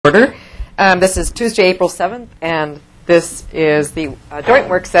Order. This is Tuesday, April 7th, and this is the joint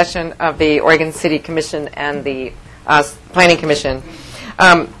work session of the Oregon City Commission and the Planning Commission.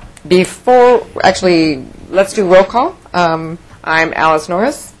 Let's do roll call. I'm Alice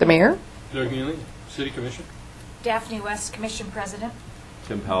Norris, the mayor. Doug Neely, City Commission. Daphne West, Commission President.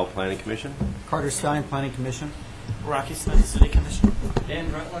 Tim Powell, Planning Commission. Carter Stein, Planning Commission. Rocky Smith, City Commission.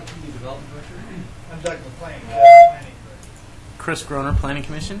 Dan Rutland, Community Development Director. I'm Doug McLean, Planning Director. Chris Groner, Planning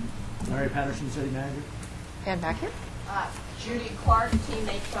Commission. Larry Patterson, City Manager. And back here. Judy Clark, Team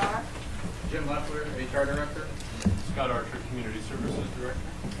HR. Jim Leffler, HR Director. Scott Archer, Community Services Director.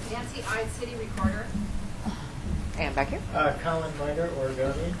 Nancy Ide, City Recorder. And back here. Colin Miner,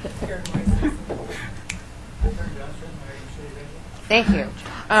 Oregonian. Karen Moises. Thank you.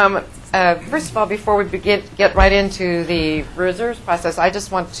 First of all, before we get right into the reserves process, I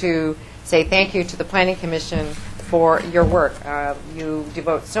just want to say thank you to the Planning Commission for your work. You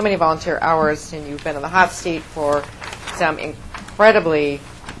devote so many volunteer hours, and you've been in the hot seat for some incredibly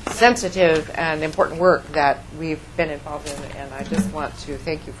sensitive and important work that we've been involved in, and I just want to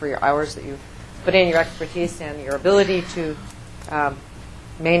thank you for your hours that you've put in, your expertise, and your ability to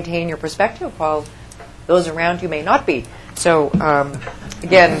maintain your perspective while those around you may not be. So,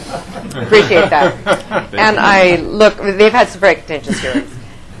 again, appreciate that. And they've had some very contentious hearings,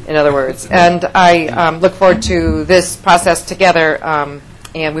 in other words. And I look forward to this process together.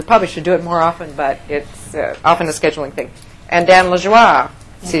 And we probably should do it more often, but it's often a scheduling thing. And Dan LaJoie,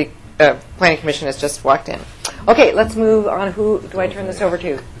 City Planning Commission, has just walked in. Okay, let's move on. Who do I turn this over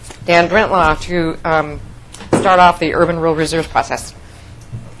to? Dan Drentlaw to start off the urban-rural reserves process.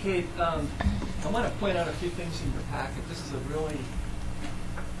 Okay, I want to point out a few things in your packet. This is a really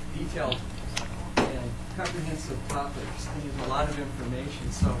detailed and comprehensive topic, and there's a lot of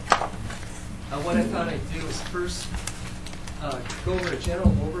information. So what I thought I'd do is first go over a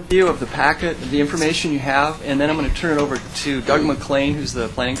general overview of the packet, the information you have, and then I'm going to turn it over to Doug McLean, who's the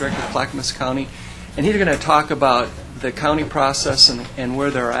Planning Director of Clackamas County, and he's going to talk about the county process and where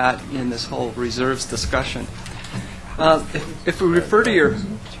they're at in this whole reserves discussion. If we refer to your,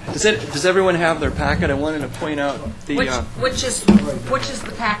 does everyone have their packet? I wanted to point out the Which is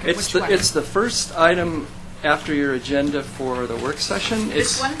the packet? it's the first item after your agenda for the work session.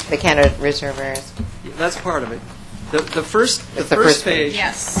 This one? The candidate reserve areas. That's part of it. The first page.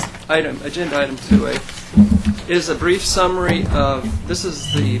 Yes. Agenda item 2A, is a brief summary of. This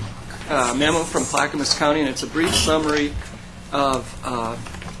is the memo from Clackamas County, and it's a brief summary of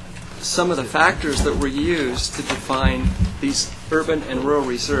some of the factors that were used to define these urban and rural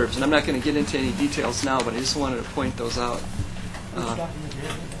reserves. And I'm not going to get into any details now, but I just wanted to point those out. Is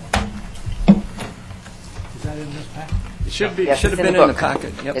that in this packet? It should be. Yes, Should have it's been in the in the book.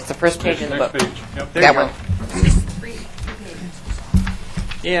 packet. Yep. It's the first page in the Next book. page. Yep. There That you go. one.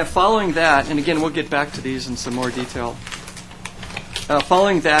 Yeah, following that, and again, we'll get back to these in some more detail.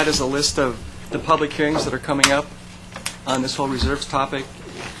 Following that is a list of the public hearings that are coming up on this whole reserves topic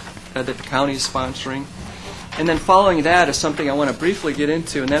that the county is sponsoring. And then following that is something I want to briefly get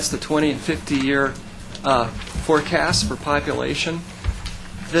into, and that's the 20 and 50-year forecast for population.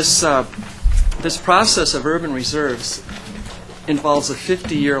 This process of urban reserves involves a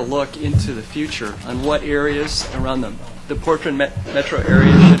 50-year look into the future on what areas around the Portland metro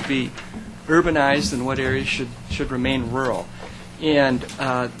area should be urbanized and what areas should remain rural. And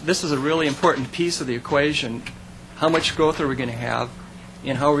this is a really important piece of the equation. How much growth are we going to have,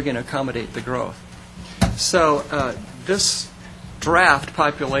 and how are we going to accommodate the growth? So this draft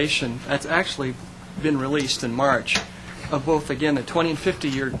population that's actually been released in March of both, again, the 20 and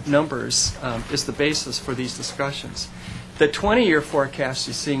 50-year numbers is the basis for these discussions. The 20-year forecast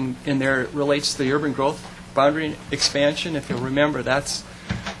you're seeing in there relates to the urban growth boundary expansion. If you'll remember, that's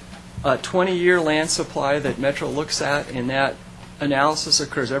a 20-year land supply that Metro looks at, and that analysis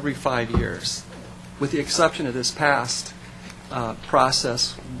occurs every 5 years, with the exception of this past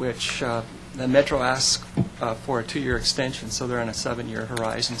process, which the Metro asks for a 2-year extension, so they're on a 7-year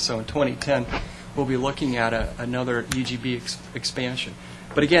horizon. So in 2010, we'll be looking at another UGB expansion.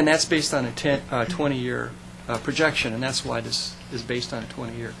 But again, that's based on a 20-year projection, and that's why this is based on a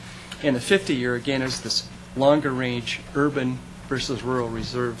 20-year. And the 50-year, again, is this longer-range urban versus rural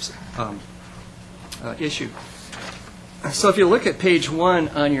reserves issue. So if you look at page 1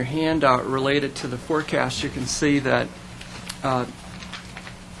 on your handout related to the forecast, you can see that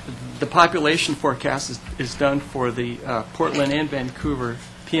the population forecast is done for the Portland and Vancouver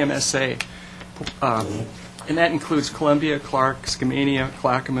PMSA. And that includes Columbia, Clark, Skamania,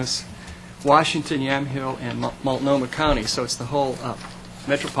 Clackamas, Washington, Yamhill, and Multnomah County. So it's the whole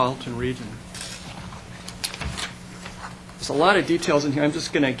metropolitan region. There's a lot of details in here. I'm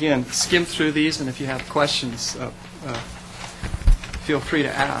just going to, again, skim through these, and if you have questions, feel free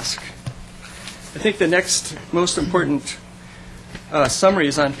to ask. I think the next most important summary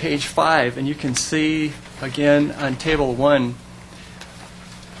is on page 5, and you can see, again, on table 1,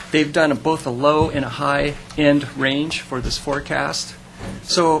 they've done both a low and a high end range for this forecast.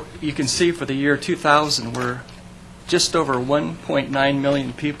 So you can see for the year 2000, we're just over 1.9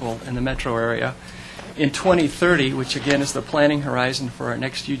 million people in the metro area. In 2030, which again is the planning horizon for our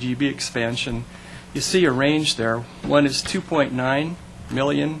next UGB expansion, you see a range there. One is 2.9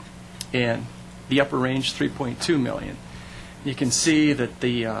 million, and the upper range 3.2 million. You can see that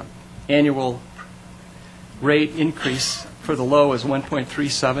the annual rate increase for the low is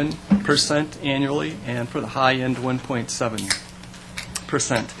 1.37% annually, and for the high end,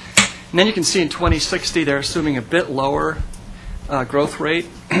 1.7%. And then you can see in 2060, they're assuming a bit lower growth rate.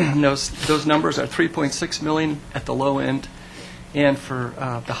 Those numbers are 3.6 million at the low end, and for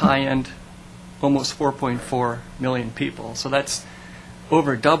the high end, almost 4.4 million people. So that's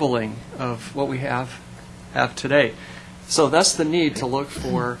over doubling of what we have today. So that's the need to look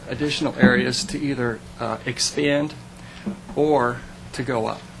for additional areas to either expand or to go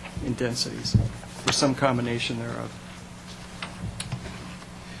up in densities, or some combination thereof.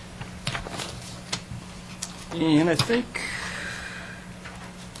 And I think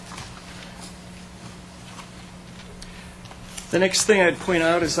the next thing I'd point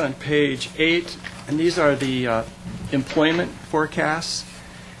out is on page 8, and these are the employment forecasts.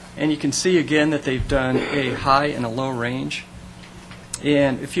 And you can see again that they've done a high and a low range.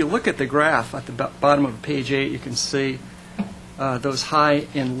 And if you look at the graph at the bottom of page 8, you can see those high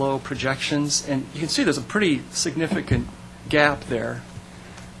and low projections. And you can see there's a pretty significant gap there.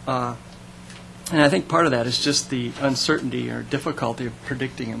 And I think part of that is just the uncertainty or difficulty of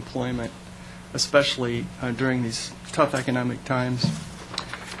predicting employment, especially during these tough economic times.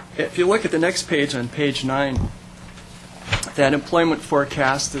 If you look at the next page, on page 9, that employment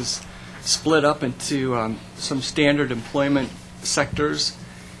forecast is split up into some standard employment sectors: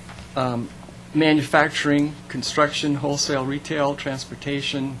 manufacturing, construction, wholesale, retail,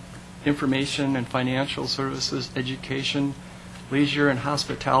 transportation, information and financial services, education, leisure, and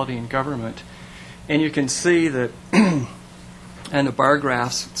hospitality and government. And you can see that on the bar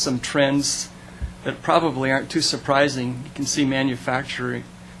graphs some trends that probably aren't too surprising. You can see manufacturing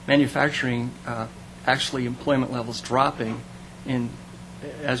actually employment levels dropping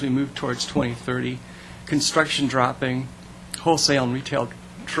as we move towards 2030, construction dropping, wholesale and retail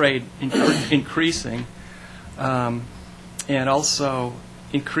trade increasing, and also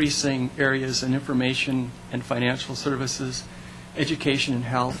increasing areas in information and financial services, education and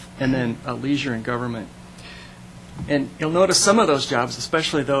health, and then leisure and government. And you'll notice some of those jobs,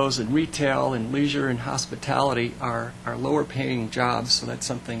 especially those in retail and leisure and hospitality, are lower paying jobs, so that's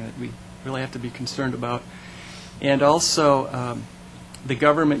something that we really have to be concerned about. And also the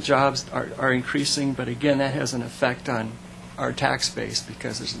government jobs are increasing, but again, that has an effect on our tax base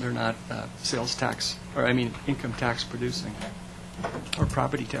because they're not income tax producing or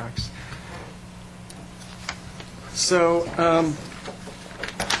property tax. So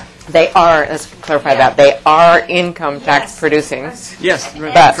They are, let's clarify that, they are income tax producing, yes,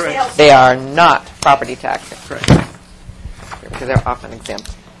 right, but correct. they are not property taxing, Correct. because they're often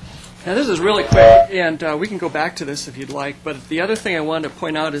exempt. Now this is really quick, and we can go back to this if you'd like, but the other thing I wanted to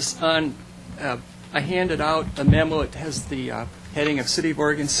point out is I handed out a memo. It has the heading of City of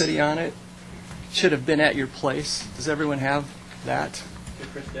Oregon City on it. Should have been at your place. Does everyone have that? To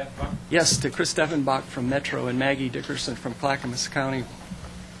Chris Defbach. Yes, to Chris Steffenbach from Metro and Maggie Dickerson from Clackamas County.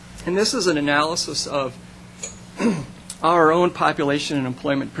 And this is an analysis of our own population and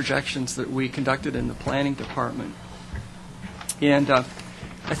employment projections that we conducted in the planning department. And I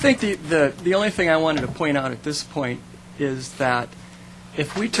think the only thing I wanted to point out at this point is that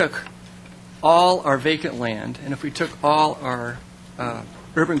if we took all our vacant land and if we took all our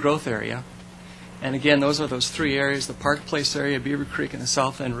urban growth area, and again, those are those three areas, the Park Place area, Beaver Creek, and the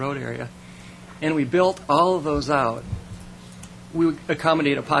South End Road area, and we built all of those out, we would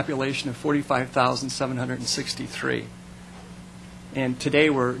accommodate a population of 45,763. And today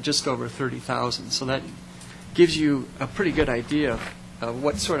we're just over 30,000. So that gives you a pretty good idea of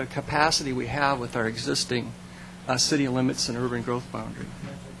what sort of capacity we have with our existing city limits and urban growth boundary.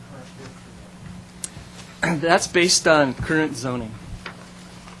 That's based on current zoning.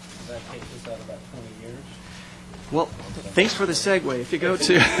 That takes us out about 20 years. Well, thanks for the segue. If you go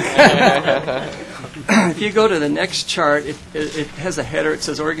to the next chart, it has a header. It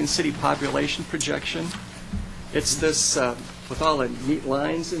says Oregon City population projection. It's this with all the neat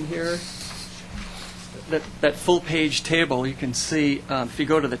lines in here. that full-page table, you can see, if you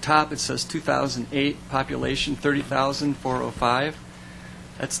go to the top, it says 2008 population, 30,405.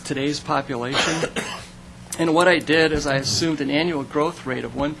 That's today's population. And what I did is I assumed an annual growth rate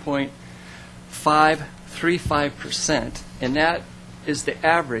of 1.535%, and that is the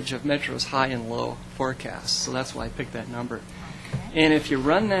average of Metro's high and low forecasts. So that's why I picked that number. And if you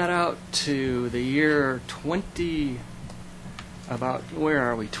run that out to the year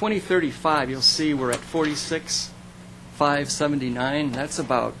 2035, you'll see we're at 46,579. That's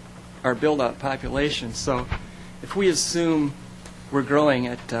about our build-out population. So if we assume we're growing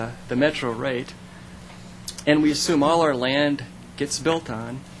at the Metro rate, and we assume all our land gets built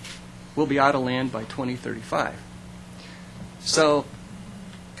on, we'll be out of land by 2035. So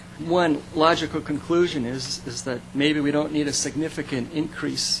one logical conclusion is that maybe we don't need a significant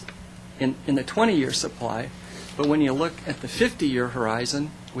increase in the 20-year supply, but when you look at the 50-year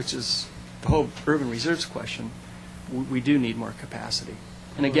horizon, which is the whole urban reserves question, we do need more capacity.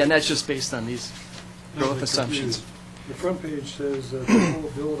 And again, that's just based on these growth assumptions. The front page says that the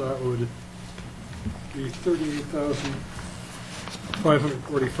whole build-out would be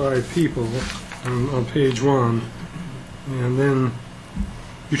 38,545 people on page 1. And then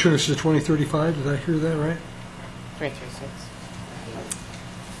you took us to 2035. Did I hear that right? 336.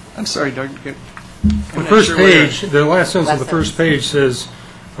 I'm sorry, Doug. The first page, the last sentence of the first page says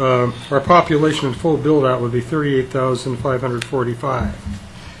our population in full build-out would be 38,545.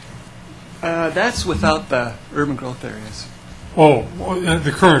 That's without the urban growth areas. Oh,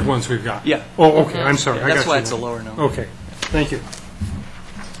 the current ones we've got. Yeah. Oh, okay. I'm sorry. Yeah, I that's got why you it's now. a lower number. Okay. Thank you.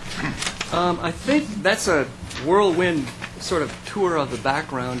 I think that's a whirlwind sort of tour of the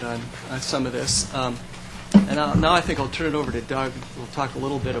background on some of this. And now I think I'll turn it over to Doug. We'll talk a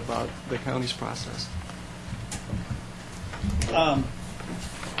little bit about the county's process.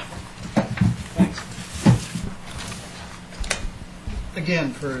 Thanks.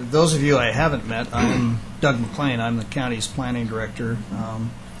 Again, for those of you I haven't met, I'm Doug McLean. I'm the county's planning director.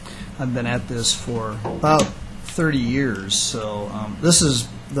 I've been at this for about 30 years. So this is,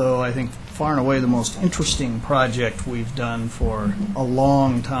 though, I think far and away the most interesting project we've done for a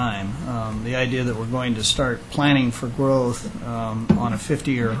long time. The idea that we're going to start planning for growth on a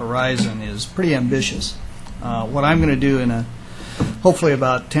 50-year horizon is pretty ambitious. What I'm going to do in hopefully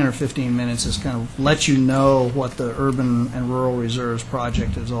about 10 or 15 minutes is kind of let you know what the Urban and Rural Reserves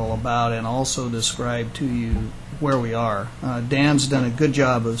project is all about and also describe to you where we are. Dan's done a good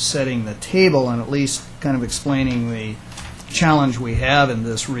job of setting the table and at least kind of explaining the challenge we have in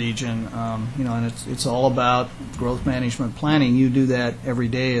this region, and it's all about growth management planning. You do that every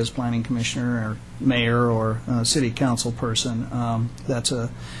day as planning commissioner or mayor or city council person. That's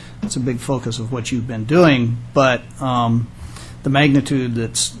a big focus of what you've been doing, but the magnitude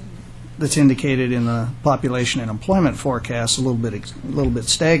that's indicated in the population and employment forecast is a little bit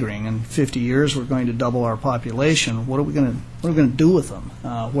staggering. In 50 years, we're going to double our population. What are we going to do with them?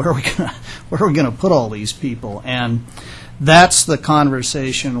 Where are we going to put all these people? And that's the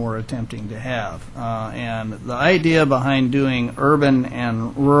conversation we're attempting to have. And the idea behind doing urban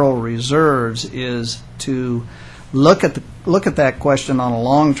and rural reserves is to look at that question on a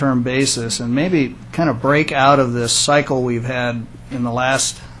long-term basis and maybe kind of break out of this cycle we've had in the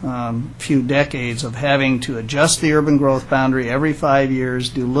last few decades of having to adjust the urban growth boundary every 5 years,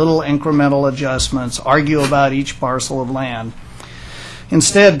 do little incremental adjustments, argue about each parcel of land.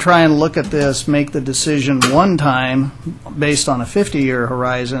 Instead, try and look at this, make the decision one time based on a 50-year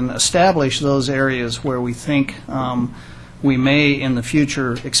horizon, establish those areas where we think we may in the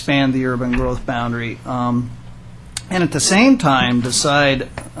future expand the urban growth boundary. And at the same time, decide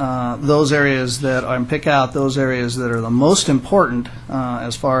those areas pick out those areas that are the most important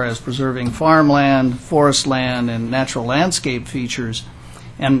as far as preserving farmland, forest land, and natural landscape features,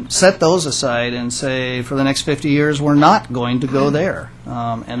 and set those aside and say, for the next 50 years, we're not going to go there.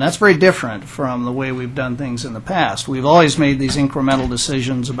 And that's very different from the way we've done things in the past. We've always made these incremental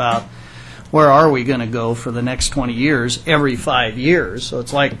decisions about where are we going to go for the next 20 years every 5 years. So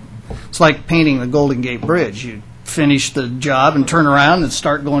it's like painting the Golden Gate Bridge. You finish the job and turn around and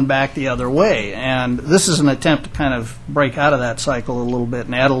start going back the other way. And this is an attempt to kind of break out of that cycle a little bit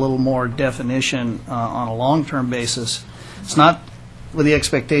and add a little more definition on a long-term basis. It's not with the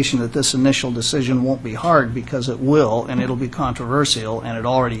expectation that this initial decision won't be hard, because it will, and it'll be controversial, and it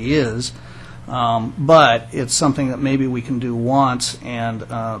already is. But it's something that maybe we can do once and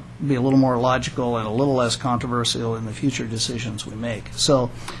be a little more logical and a little less controversial in the future decisions we make. So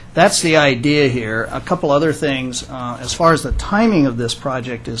that's the idea here. A couple other things. As far as the timing of this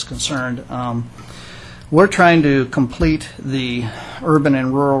project is concerned, we're trying to complete the urban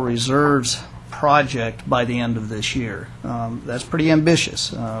and rural reserves project by the end of this year. That's pretty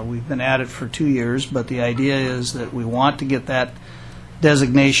ambitious. We've been at it for 2 years, but the idea is that we want to get that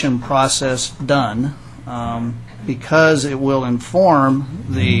designation process done because it will inform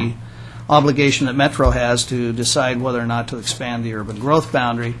the obligation that Metro has to decide whether or not to expand the urban growth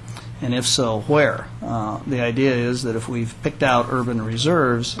boundary, and if so, where. The idea is that if we've picked out urban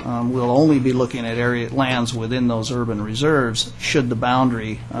reserves, we'll only be looking at lands within those urban reserves should the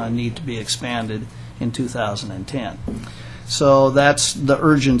boundary need to be expanded in 2010. So that's the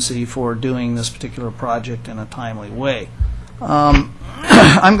urgency for doing this particular project in a timely way.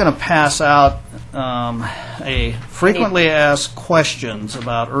 I'm going to pass out a frequently asked questions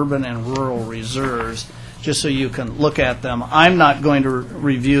about urban and rural reserves, just so you can look at them. I'm not going to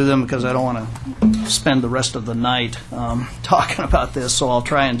review them because I don't want to spend the rest of the night talking about this, so I'll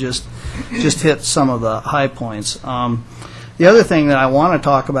try and just hit some of the high points. The other thing that I want to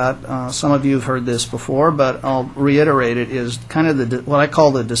talk about, some of you have heard this before, but I'll reiterate it, is kind of what I call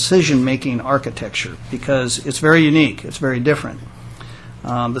the decision-making architecture, because it's very unique, it's very different.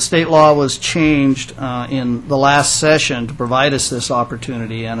 The state law was changed in the last session to provide us this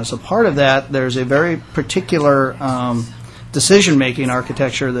opportunity, and as a part of that, there's a very particular decision-making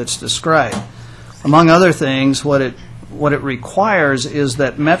architecture that's described. Among other things, what it requires is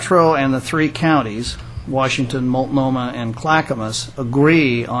that Metro and the 3 counties, Washington, Multnomah, and Clackamas,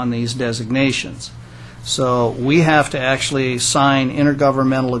 agree on these designations. So we have to actually sign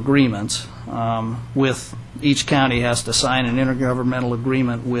intergovernmental agreements with each county has to sign an intergovernmental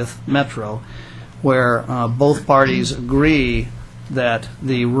agreement with Metro where both parties agree that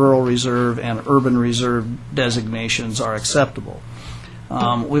the rural reserve and urban reserve designations are acceptable.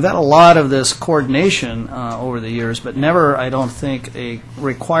 We've had a lot of this coordination over the years, but never, I don't think, a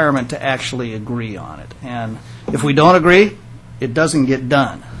requirement to actually agree on it. And if we don't agree, it doesn't get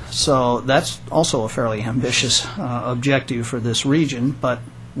done. So that's also a fairly ambitious objective for this region, but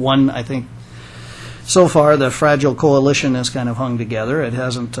one, I think, so far the fragile coalition has kind of hung together. It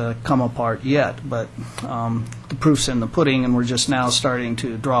hasn't come apart yet, but the proof's in the pudding, and we're just now starting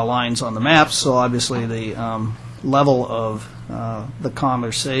to draw lines on the maps, so obviously the level of the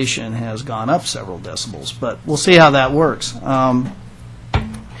conversation has gone up several decibels, but we'll see how that works.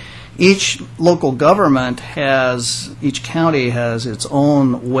 Each local government each county has its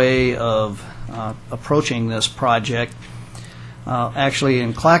own way of approaching this project. Actually,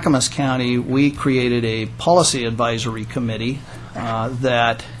 in Clackamas County, we created a policy advisory committee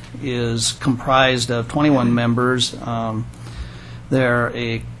that is comprised of 21 members. They're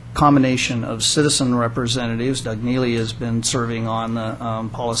a combination of citizen representatives. Doug Neely has been serving on the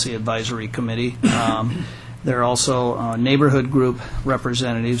policy advisory committee. There are also neighborhood group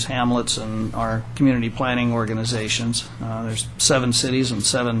representatives, hamlets, and our community planning organizations. There's 7 cities and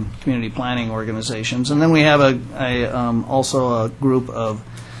 7 community planning organizations. And then we have also a group of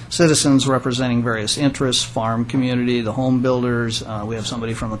citizens representing various interests, farm community, the home builders. We have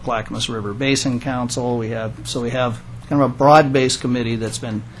somebody from the Clackamas River Basin Council. We have kind of a broad-based committee that's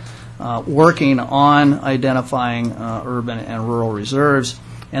been working on identifying urban and rural reserves.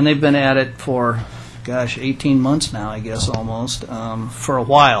 And they've been at it for 18 months now, I guess, almost, for a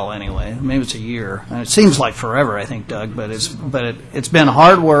while anyway. Maybe it's a year. And it seems like forever, I think, Doug, but it's been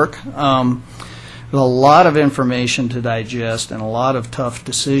hard work. There's a lot of information to digest and a lot of tough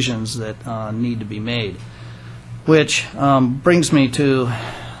decisions that need to be made, which brings me to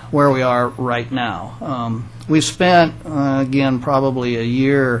where we are right now. We've spent, again, probably a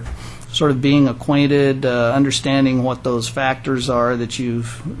year sort of being acquainted, understanding what those factors are that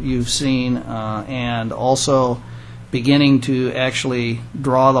you've seen, and also beginning to actually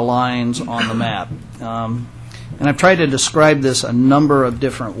draw the lines on the map. And I've tried to describe this a number of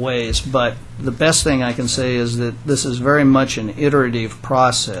different ways, but the best thing I can say is that this is very much an iterative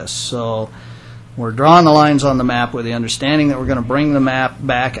process. So we're drawing the lines on the map with the understanding that we're going to bring the map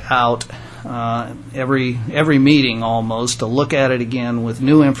back out every meeting almost to look at it again with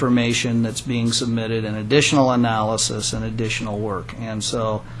new information that's being submitted and additional analysis and additional work. And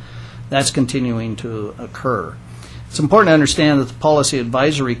so that's continuing to occur. It's important to understand that the Policy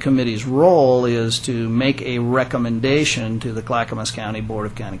Advisory Committee's role is to make a recommendation to the Clackamas County Board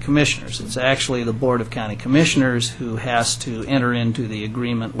of County Commissioners. It's actually the Board of County Commissioners who has to enter into the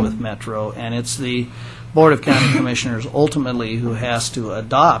agreement with Metro, and it's the Board of County Commissioners ultimately who has to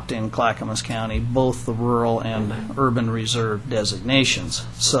adopt in Clackamas County both the rural and urban reserve designations.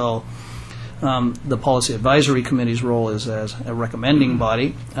 So the Policy Advisory Committee's role is as a recommending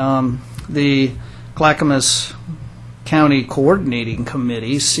body. The Clackamas County Coordinating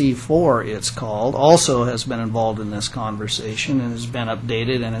Committee, C4 it's called, also has been involved in this conversation and has been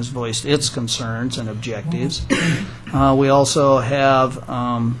updated and has voiced its concerns and objectives. We also have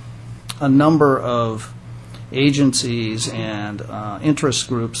a number of agencies and interest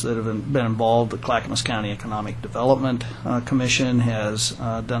groups that have been involved. The Clackamas County Economic Development Commission has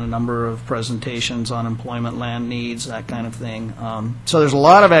done a number of presentations on employment, land needs, that kind of thing. So there's a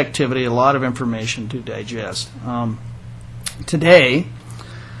lot of activity, a lot of information to digest. Today,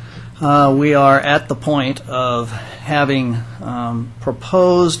 we are at the point of having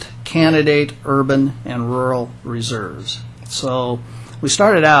proposed candidate urban and rural reserves. So we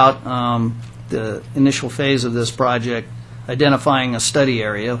started out the initial phase of this project identifying a study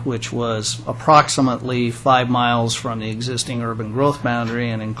area which was approximately 5 miles from the existing urban growth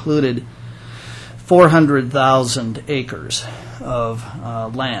boundary and included 400,000 acres of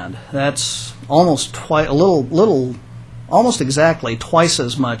land. That's almost almost exactly twice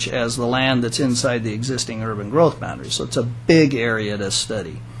as much as the land that's inside the existing urban growth boundary. So it's a big area to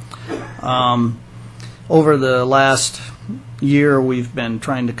study. Over the last year, we've been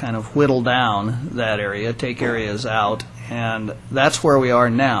trying to kind of whittle down that area, take areas out, and that's where we are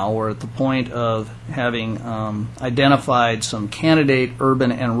now. We're at the point of having identified some candidate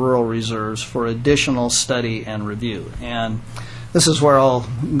urban and rural reserves for additional study and review. And this is where I'll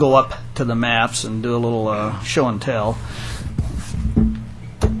go up to the maps and do a little show and tell.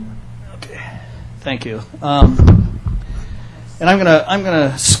 Okay, thank you. And I'm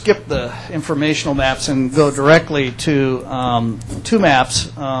gonna skip the informational maps and go directly to two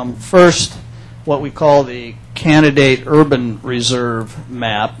maps. First, what we call the Candidate Urban Reserve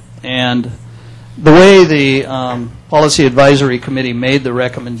map, and the way the Policy Advisory Committee made the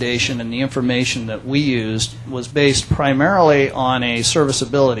recommendation and the information that we used was based primarily on a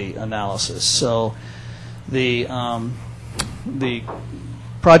serviceability analysis. So the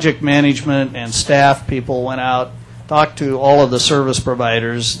project management and staff people went out, talked to all of the service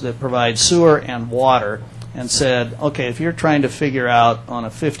providers that provide sewer and water, and said, okay, if you're trying to figure out on a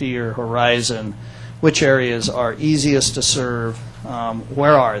 50-year horizon which areas are easiest to serve,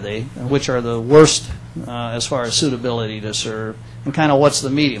 where are they, and which are the worst as far as suitability to serve, and kind of what's the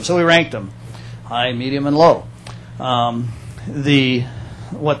medium. So we ranked them, high, medium, and low.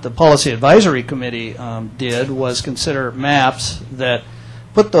 What the Policy Advisory Committee did was consider maps that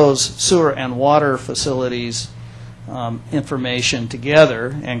put those sewer and water facilities information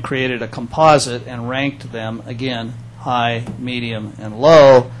together and created a composite and ranked them, again, high, medium, and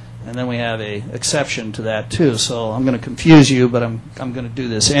low. And then we have a exception to that too. So I'm going to confuse you, but I'm going to do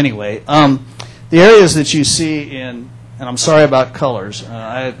this anyway. The areas that you see in, and I'm sorry about colors.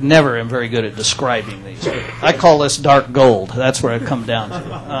 I never am very good at describing these. I call this dark gold. That's where I come down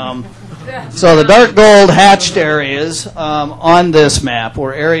to. So the dark gold hatched areas on this map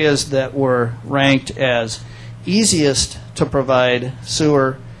were areas that were ranked as easiest to provide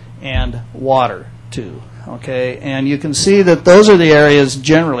sewer and water to. Okay, and you can see that those are the areas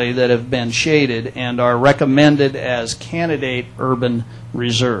generally that have been shaded and are recommended as candidate urban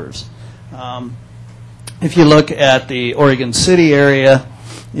reserves. If you look at the Oregon City area,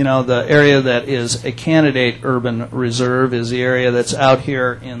 you know, the area that is a candidate urban reserve is the area that's out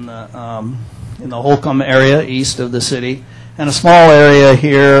here in the Holcomb area east of the city, and a small area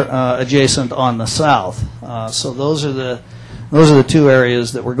here adjacent on the south. So those are the two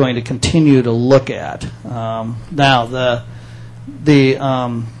areas that we're going to continue to look at. Now, the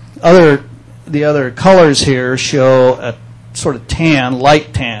other colors here show a sort of tan,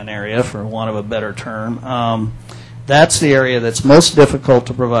 light tan area, for want of a better term. That's the area that's most difficult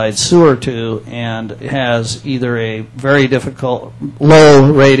to provide sewer to and has either a very difficult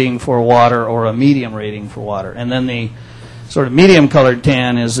low rating for water or a medium rating for water. And then the sort of medium colored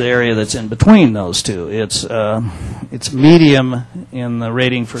tan is the area that's in between those two. It's medium in the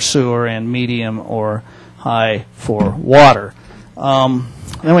rating for sewer and medium or high for water.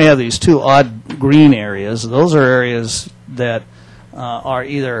 Then we have these two odd green areas. Those are areas that are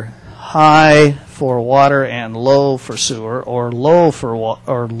either high for water and low for sewer, or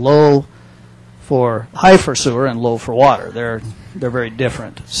high for sewer and low for water. They're very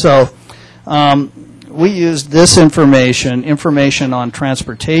different. So we used this information on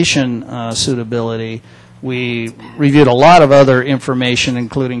transportation suitability. We reviewed a lot of other information,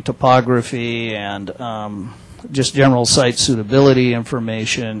 including topography and just general site suitability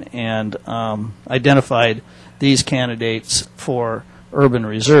information, and identified these candidates for urban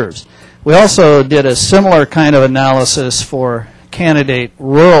reserves. We also did a similar kind of analysis for candidate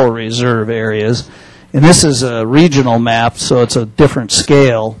rural reserve areas, and this is a regional map, so it's a different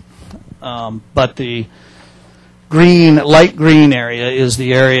scale. But the light green area is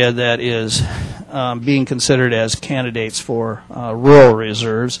the area that is being considered as candidates for rural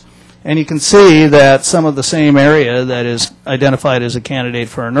reserves. And you can see that some of the same area that is identified as a candidate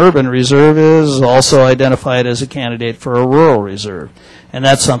for an urban reserve is also identified as a candidate for a rural reserve. And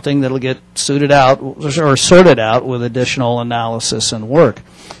that's something that will get sorted out with additional analysis and work.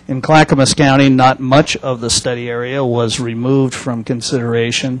 In Clackamas County, not much of the study area was removed from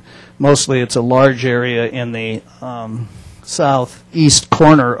consideration. Mostly it's a large area in the southeast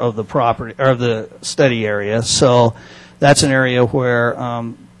corner of the property, or the study area. So that's an area where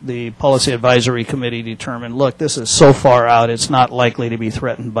the Policy Advisory Committee determined, look, this is so far out, it's not likely to be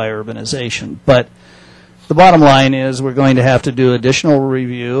threatened by urbanization. But the bottom line is we're going to have to do additional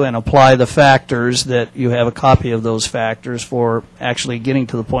review and apply the factors that you have a copy of those factors for actually getting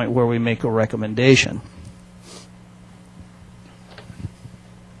to the point where we make a recommendation.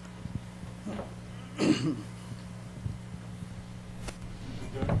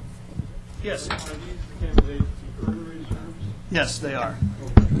 Yes. Are these the candidates for urban reserves? Yes, they are.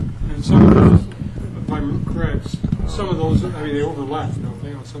 And some of those, if I'm correct, some of those, I mean, they overlap, don't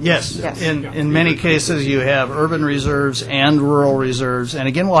they? On some Yes. of those? In many cases, you have urban reserves and rural reserves, and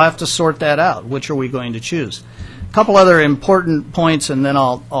again, we'll have to sort that out. Which are we going to choose? A couple other important points, and then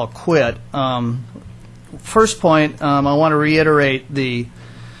I'll quit. First point, I want to reiterate the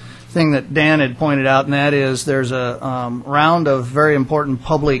thing that Dan had pointed out, and that is there's a round of very important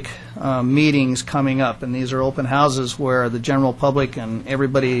public meetings coming up, and these are open houses where the general public and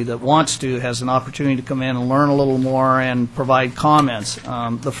everybody that wants to has an opportunity to come in and learn a little more and provide comments.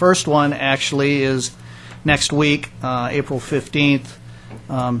 The first one actually is next week, April 15th,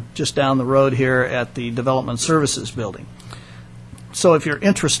 just down the road here at the Development Services Building. So if you're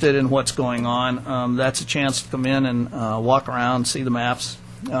interested in what's going on, that's a chance to come in and walk around, see the maps,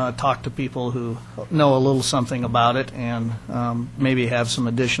 talk to people who know a little something about it, and maybe have some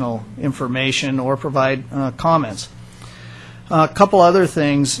additional information or provide comments. A couple other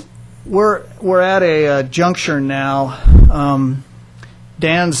things. We're at a juncture now.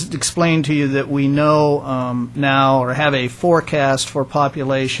 Dan's explained to you that we know now, or have a forecast for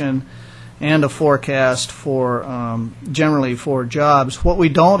population and a forecast for generally for jobs. What we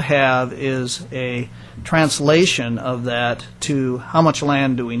don't have is a translation of that to how much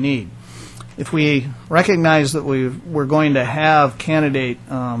land do we need. If we recognize that we're going to have candidate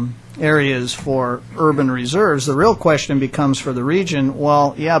areas for urban reserves, the real question becomes for the region,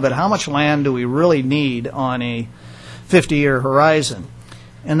 well, yeah, but how much land do we really need on a 50-year horizon?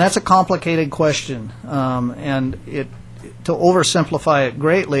 And that's a complicated question, and to oversimplify it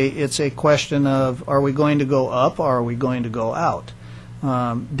greatly, it's a question of, are we going to go up or are we going to go out?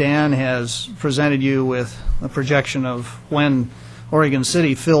 Dan has presented you with a projection of when Oregon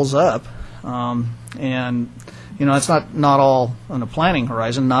City fills up, and you know, it's not all on a planning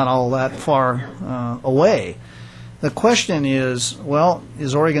horizon, not all that far away. The question is, well,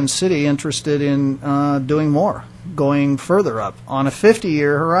 is Oregon City interested in doing more, going further up on a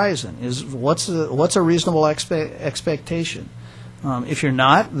 50-year horizon? What's a reasonable expectation? If you're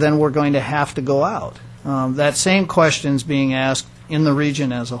not, then we're going to have to go out. That same question is being asked in the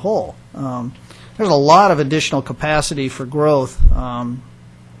region as a whole. There's a lot of additional capacity for growth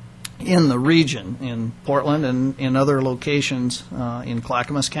in the region, in Portland and in other locations in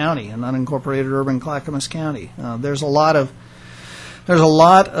Clackamas County, in unincorporated urban Clackamas County. There's a lot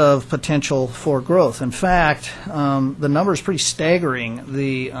of potential for growth. In fact, the number is pretty staggering.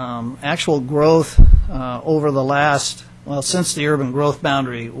 The actual growth over the last, well, since the urban growth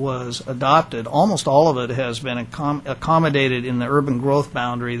boundary was adopted, almost all of it has been accommodated in the urban growth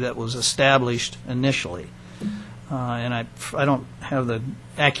boundary that was established initially. And I don't have the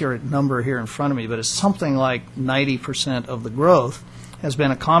accurate number here in front of me, but it's something like 90% of the growth has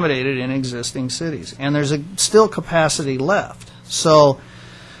been accommodated in existing cities. And there's still capacity left. So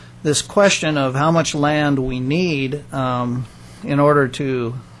this question of how much land we need in order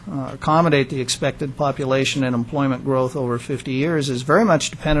to accommodate the expected population and employment growth over 50 years is very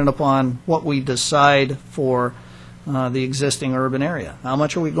much dependent upon what we decide for the existing urban area. How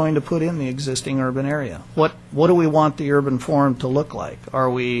much are we going to put in the existing urban area? What do we want the urban form to look like? Are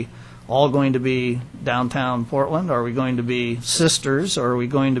we all going to be downtown Portland? Are we going to be Sisters? Or are we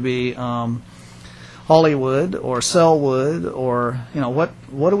going to be Hollywood or Sellwood? Or, you know,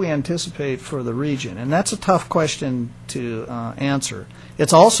 what do we anticipate for the region? And that's a tough question to answer.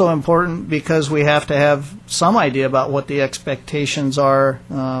 It's also important because we have to have some idea about what the expectations are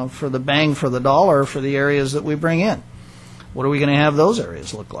for the bang for the dollar for the areas that we bring in. What are we going to have those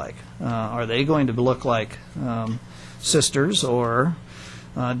areas look like? Are they going to look like Sisters or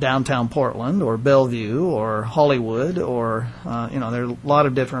downtown Portland or Bellevue or Hollywood or, there are a lot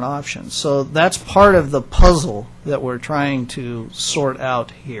of different options. So that's part of the puzzle that we're trying to sort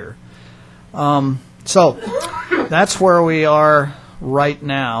out here. So that's where we are right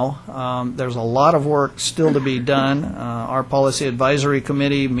now. There's a lot of work still to be done. Our Policy Advisory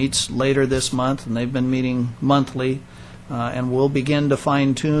Committee meets later this month, and they've been meeting monthly, and we'll begin to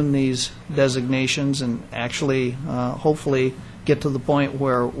fine-tune these designations and actually, hopefully, get to the point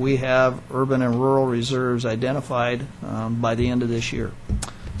where we have urban and rural reserves identified by the end of this year.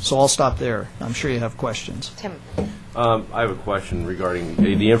 So I'll stop there. I'm sure you have questions. Tim. I have a question regarding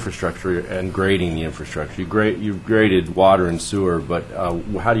the infrastructure and grading the infrastructure. You've graded water and sewer, but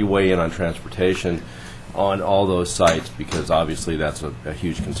how do you weigh in on transportation on all those sites? Because obviously that's a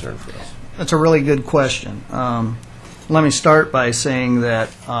huge concern for us. That's a really good question. Let me start by saying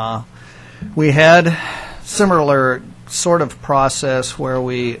that we had similar sort of process where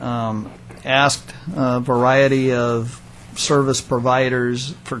we asked a variety of service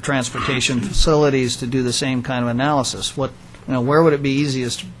providers for transportation facilities to do the same kind of analysis. Where would it be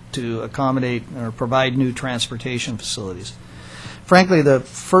easiest to accommodate or provide new transportation facilities? Frankly, the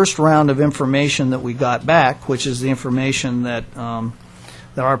first round of information that we got back, which is the information that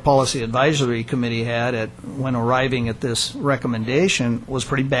that our Policy Advisory Committee had when arriving at this recommendation, was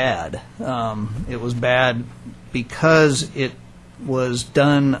pretty bad. It was bad because it was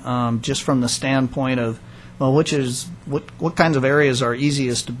done just from the standpoint of, well, what kinds of areas are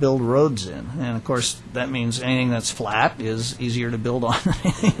easiest to build roads in? And of course, that means anything that's flat is easier to build on than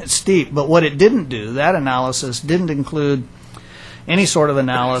anything that's steep. But what it didn't do, that analysis didn't include any sort of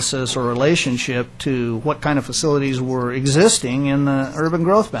analysis or relationship to what kind of facilities were existing in the urban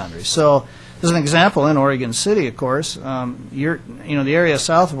growth boundaries. So, as an example, in Oregon City, of course, the area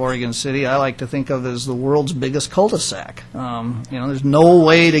south of Oregon City, I like to think of as the world's biggest cul-de-sac. There's no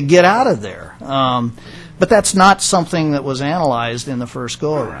way to get out of there. But that's not something that was analyzed in the first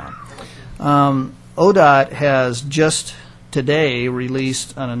go-around. ODOT has just today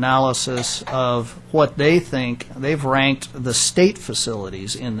released an analysis of what they think. They've ranked the state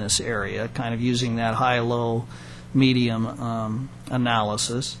facilities in this area, kind of using that high, low, medium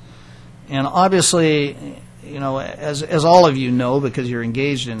analysis. And obviously, as all of you know, because you're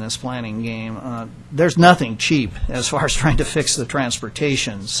engaged in this planning game, there's nothing cheap as far as trying to fix the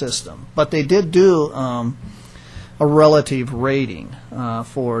transportation system. But they did do a relative rating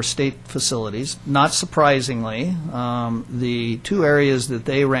for state facilities. Not surprisingly, the two areas that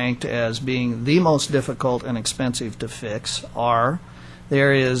they ranked as being the most difficult and expensive to fix are the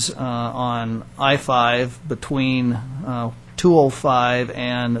areas on I-5 between 205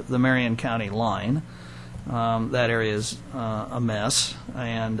 and the Marion County line. That area is a mess,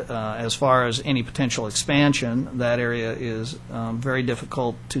 and as far as any potential expansion, that area is very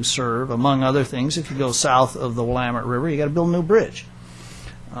difficult to serve. Among other things, if you go south of the Willamette River, you got to build a new bridge.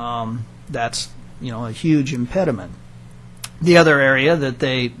 That's a huge impediment. The other area that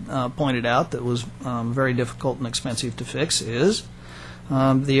they pointed out that was very difficult and expensive to fix is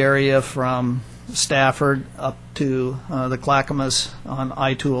the area from Stafford up to the Clackamas on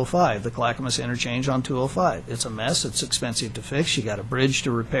I-205, the Clackamas interchange on 205. It's a mess. It's expensive to fix. You got a bridge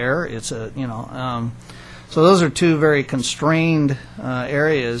to repair. So those are two very constrained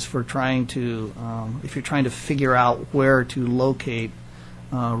areas for trying to, if you're trying to figure out where to locate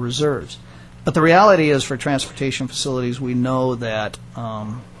reserves. But the reality is, for transportation facilities, we know that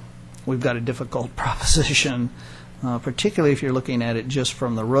we've got a difficult proposition. Particularly if you're looking at it just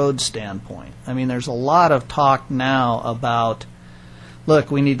from the road standpoint. I mean, there's a lot of talk now about, look,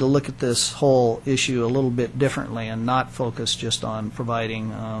 we need to look at this whole issue a little bit differently and not focus just on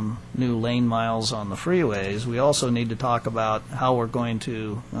providing new lane miles on the freeways. We also need to talk about how we're going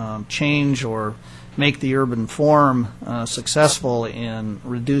to change or make the urban form successful in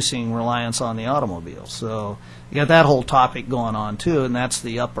reducing reliance on the automobile. So you got that whole topic going on too, and that's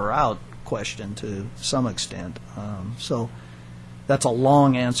the up or out question to some extent. So that's a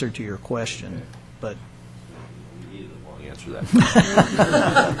long answer to your question, but You needed a long answer to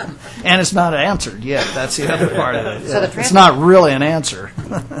that. and it's not answered yet. That's the other part of it. So the It's not really an answer.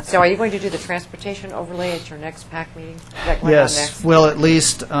 So are you going to do the transportation overlay at your next PAC meeting? Is that going on Yes, next? we'll at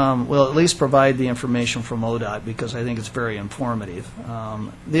least provide the information from ODOT because I think it's very informative.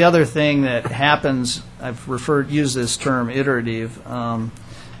 The other thing that happens, I've used this term iterative.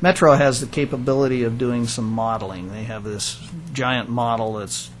 Metro has the capability of doing some modeling. They have this giant model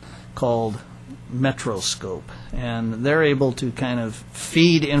that's called Metroscope, and they're able to kind of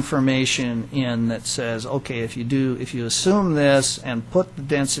feed information in that says, okay, if you assume this and put the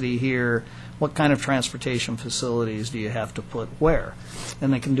density here, what kind of transportation facilities do you have to put where?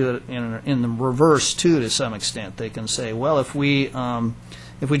 And they can do it in the reverse too, to some extent. They can say, well, if we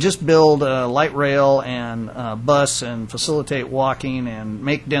just build light rail and bus and facilitate walking and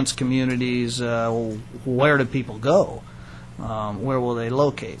make dense communities, where do people go? Where will they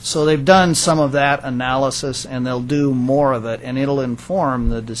locate? So they've done some of that analysis, and they'll do more of it, and it'll inform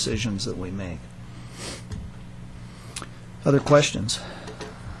the decisions that we make. Other questions?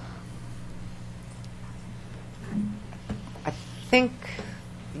 I think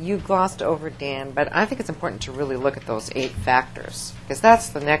you glossed over, Dan, but I think it's important to really look at those 8 factors, because that's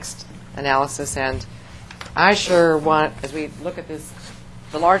the next analysis. And I sure want, as we look at this,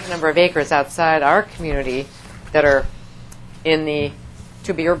 the large number of acres outside our community that are in the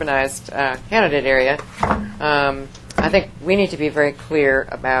to-be-urbanized candidate area, I think we need to be very clear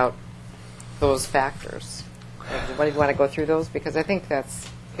about those factors. What do you want to go through those? Because I think that's...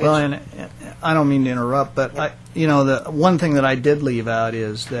 Well, and I don't mean to interrupt, but the one thing that I did leave out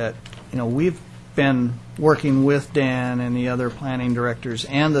is that we've been working with Dan and the other planning directors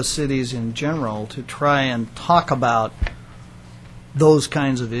and the cities in general to try and talk about those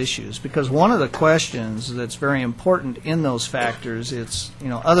kinds of issues, because one of the questions that's very important in those factors, it's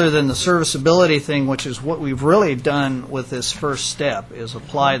other than the serviceability thing, which is what we've really done with this first step, is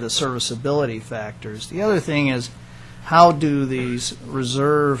apply the serviceability factors. The other thing is, how do these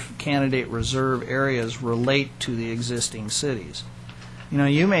candidate reserve areas relate to the existing cities?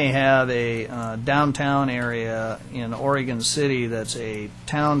 You may have a downtown area in Oregon City that's a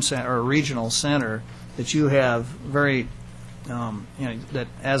town center or a regional center that you have very, that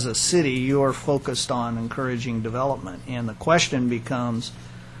as a city you're focused on encouraging development. And the question becomes,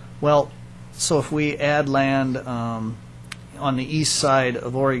 well, so if we add land on the east side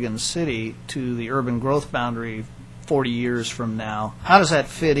of Oregon City to the urban growth boundary 40 years from now, how does that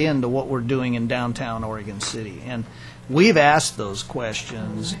fit into what we're doing in downtown Oregon City? And we've asked those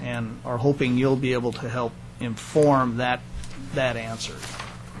questions and are hoping you'll be able to help inform that answer.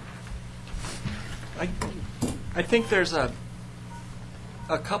 I think there's a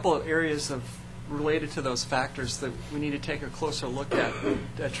couple of areas related to those factors that we need to take a closer look at.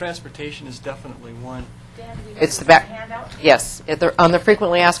 Transportation is definitely one. It's the back. Yes, on the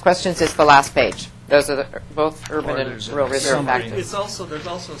frequently asked questions, it's the last page. Those are both urban and rural reserve factors. There's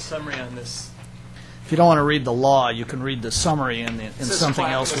also a summary on this. If you don't want to read the law, you can read the summary in something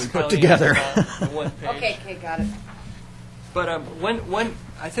else we put together. Okay, got it. But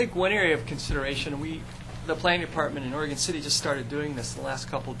I think one area of consideration, the planning department in Oregon City just started doing this the last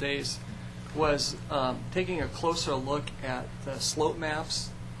couple of days, was taking a closer look at the slope maps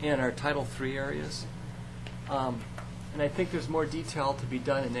in our Title III areas. And I think there's more detail to be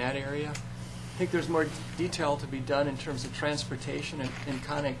done in that area. I think there's more detail to be done in terms of transportation and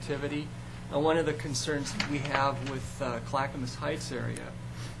connectivity. One of the concerns we have with Clackamas Heights area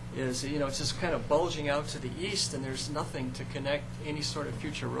is, it's just kind of bulging out to the east, and there's nothing to connect any sort of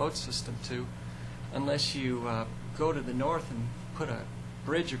future road system to unless you go to the north and put a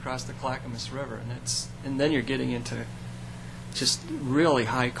bridge across the Clackamas River, and then you're getting into just really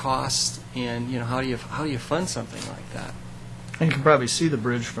high costs, and how do you fund something like that? And you can probably see the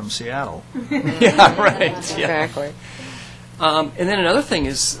bridge from Seattle. Yeah, right. Yeah. Exactly. And then another thing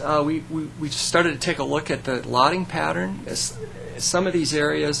is we started to take a look at the lotting pattern. Some of these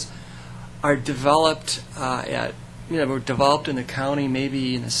areas are developed were developed in the county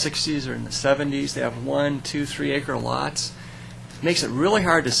maybe in the 60s or in the 70s. They have 1, 2, 3 acre lots. It makes it really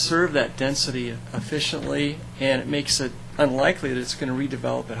hard to serve that density efficiently, and it makes it unlikely that it's going to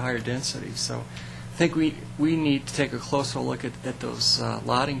redevelop at higher densities. So I think we need to take a closer look at those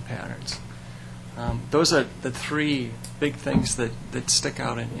lotting patterns. Those are the 3 big things that stick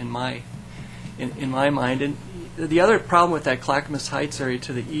out in my mind. And the other problem with that Clackamas Heights area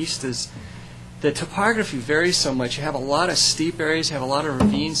to the east is the topography varies so much. You have a lot of steep areas, you have a lot of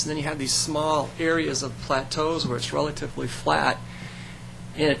ravines, and then you have these small areas of plateaus where it's relatively flat.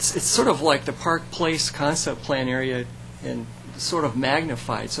 And it's sort of like the Park Place concept plan area and sort of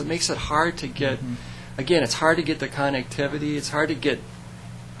magnified. So it makes it hard to get, again, it's hard to get the connectivity, it's hard to get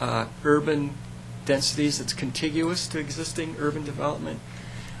urban densities that's contiguous to existing urban development.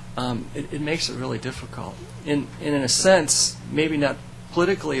 It makes it really difficult. In a sense, maybe not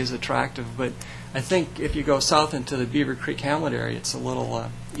politically as attractive, but I think if you go south into the Beaver Creek Hamlet area, it's a little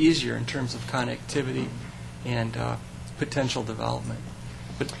easier in terms of connectivity and potential development.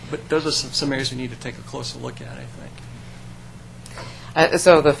 But those are some areas we need to take a closer look at, I think.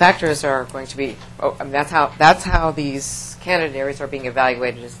 So the factors are going to be, that's how these candidate areas are being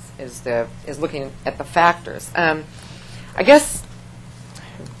evaluated, is looking at the factors. I guess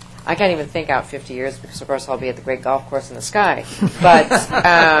I can't even think out 50 years because, of course, I'll be at the great golf course in the sky. But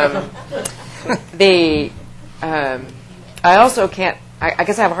I also can't, I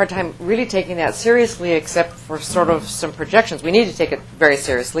guess I have a hard time really taking that seriously except for sort of some projections. We need to take it very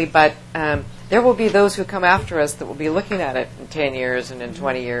seriously, but there will be those who come after us that will be looking at it in 10 years and in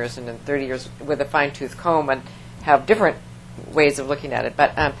 20 years and in 30 years with a fine-tooth comb and have different ways of looking at it.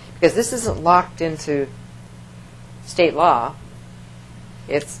 But because this isn't locked into state law,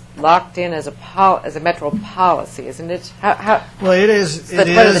 it's locked in as a metro policy, isn't it? Well, it is. But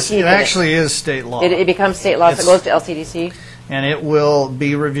what are the teeth It in it? actually is state law. It becomes state law, so it goes to LCDC? And it will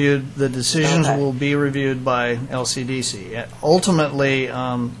be reviewed, the decisions Okay. will be reviewed by LCDC. Ultimately,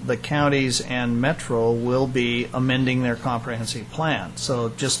 the counties and Metro will be amending their comprehensive plan. So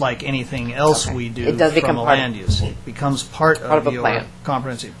just like anything else we do It does become from a part- land use, it becomes part of a your plan.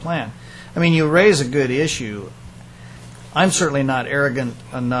 comprehensive plan. I mean, you raise a good issue. I'm certainly not arrogant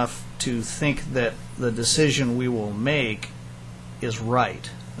enough to think that the decision we will make is right.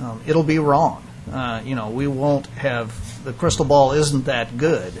 It'll be wrong. We won't have, the crystal ball isn't that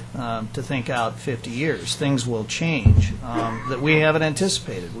good to think out 50 years. Things will change that we haven't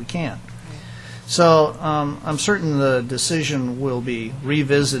anticipated. We can't. So I'm certain the decision will be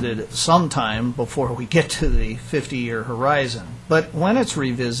revisited sometime before we get to the 50-year horizon. But when it's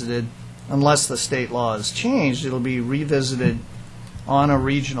revisited, unless the state law is changed, it'll be revisited on a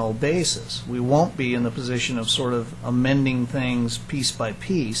regional basis. We won't be in the position of sort of amending things piece by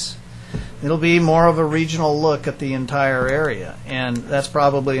piece. It'll be more of a regional look at the entire area, and that's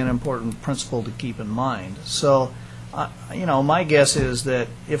probably an important principle to keep in mind. So, my guess is that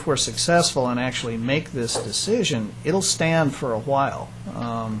if we're successful and actually make this decision, it'll stand for a while.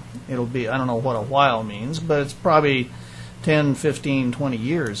 It'll be, I don't know what a while means, but it's probably 10, 15, 20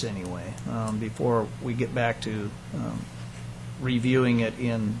 years anyway, before we get back to reviewing it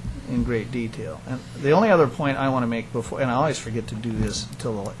in great detail. And the only other point I want to make before, and I always forget to do this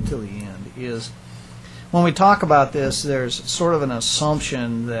till the end, is when we talk about this, there's sort of an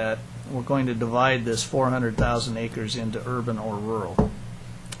assumption that we're going to divide this 400,000 acres into urban or rural.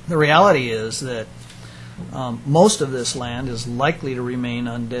 The reality is that most of this land is likely to remain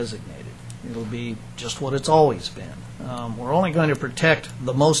undesignated. It'll be just what it's always been. We're only going to protect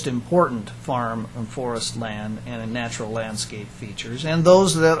the most important farm and forest land and natural landscape features, and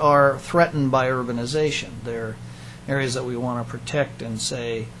those that are threatened by urbanization. They're areas that we want to protect and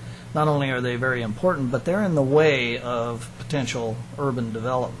say, not only are they very important, but they're in the way of potential urban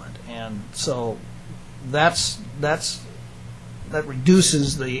development. And so that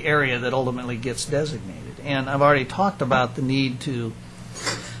reduces the area that ultimately gets designated. And I've already talked about the need to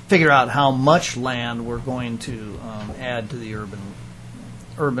figure out how much land we're going to add to the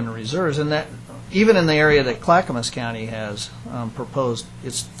urban reserves, and that even in the area that Clackamas County has proposed,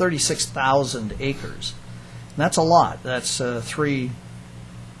 it's 36,000 acres. And that's a lot. That's 3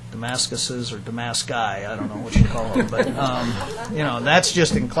 Damascuses or Damasci, I don't know what you call them, but that's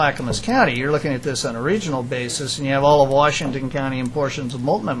just in Clackamas County. You're looking at this on a regional basis, and you have all of Washington County and portions of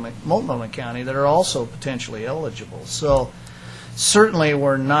Multnomah County that are also potentially eligible. So certainly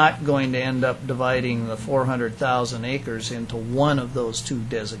we're not going to end up dividing the 400,000 acres into one of those 2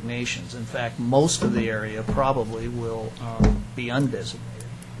 designations. In fact, most of the area probably will be undesignated.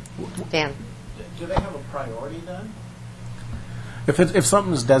 Dan? Do they have a priority then? If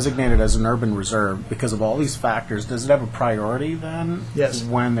something is designated as an urban reserve because of all these factors, does it have a priority then? Yes.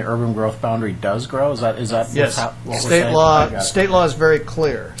 When the urban growth boundary does grow, is that Yes. what we're State saying? I law. got it. State law is very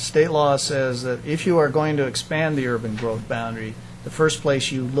clear. State law says that if you are going to expand the urban growth boundary, the first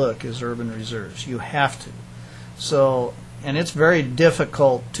place you look is urban reserves. You have to. So, and it's very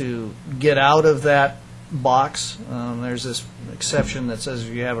difficult to get out of that box. There's this exception that says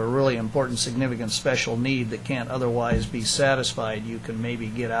if you have a really important, significant special need that can't otherwise be satisfied, you can maybe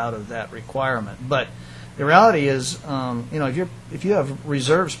get out of that requirement. But the reality is, if you have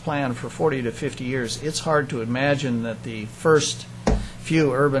reserves planned for 40 to 50 years, it's hard to imagine that the first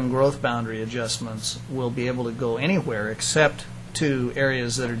few urban growth boundary adjustments will be able to go anywhere except to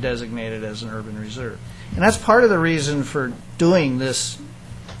areas that are designated as an urban reserve. And that's part of the reason for doing this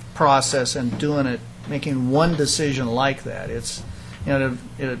process and doing it, making one decision like that. It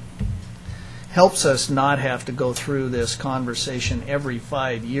helps us not have to go through this conversation every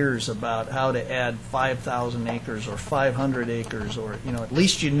 5 years about how to add 5,000 acres or 500 acres, or at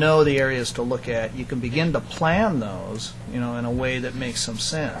least the areas to look at. You can begin to plan those in a way that makes some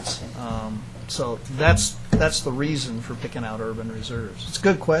sense. So that's the reason for picking out urban reserves. It's a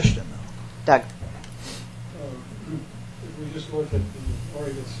good question, though. Doug? If we just look at the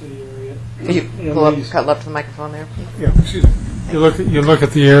Oregon City area. Could you and pull up, these- cut up to the microphone there? Yeah, excuse me. You look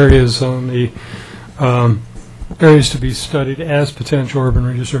at the areas on the areas to be studied as potential urban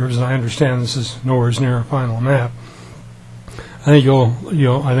reserves, and I understand this is nowhere near a final map. I think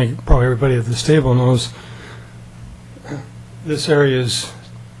I think probably everybody at this table knows this area is,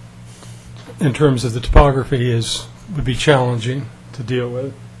 in terms of the topography, would be challenging to deal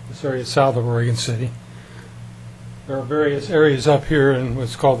with. This area is south of Oregon City. There are various areas up here in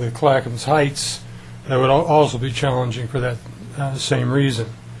what's called the Clackamas Heights that would also be challenging for that same reason.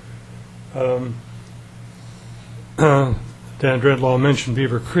 Dan Dreadlaw mentioned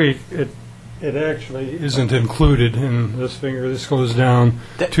Beaver Creek. It actually isn't included in this figure. This goes down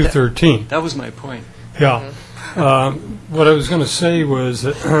 213. That was my point. Yeah. What I was going to say was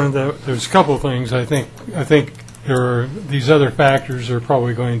that, that there's a couple of things. I think there are these other factors are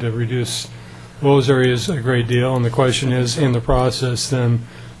probably going to reduce those areas a great deal. And the question is, in the process, then,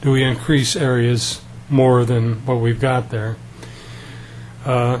 do we increase areas more than what we've got there?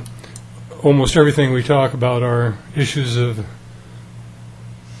 Almost everything we talk about are issues of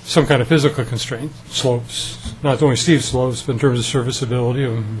some kind of physical constraint, slopes, not only steep slopes, but in terms of serviceability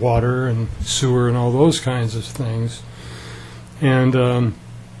of water and sewer and all those kinds of things. And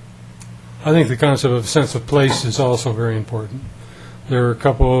I think the concept of sense of place is also very important. There are a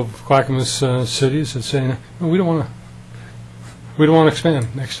couple of Clackamas cities that say, no, we don't want to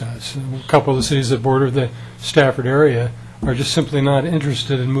expand next to us. A couple of the cities that border the Stafford area are just simply not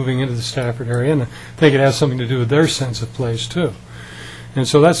interested in moving into the Stafford area, and I think it has something to do with their sense of place too. And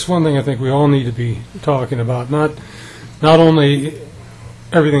so that's one thing I think we all need to be talking about. Not only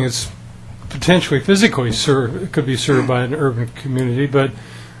everything that's potentially physically could be served by an urban community, but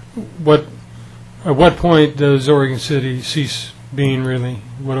at what point does Oregon City cease being really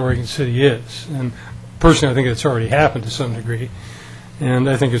what Oregon City is? And personally, I think it's already happened to some degree, and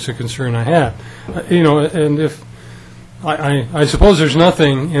I think it's a concern I have. And if I suppose there's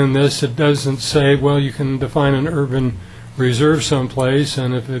nothing in this that doesn't say, well, you can define an urban reserve someplace,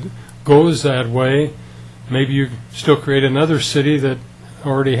 and if it goes that way, maybe you still create another city that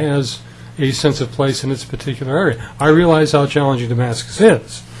already has a sense of place in its particular area. I realize how challenging Damascus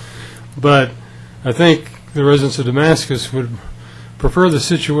is, but I think the residents of Damascus would prefer the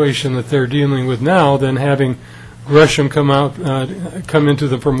situation that they're dealing with now than having Gresham come into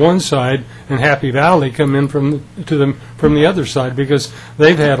them from one side and Happy Valley come in to them from the other side, because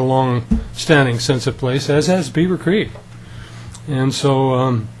they've had a long-standing sense of place, as has Beaver Creek. And so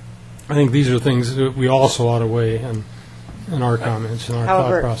I think these are things that we also ought to weigh in our comments and our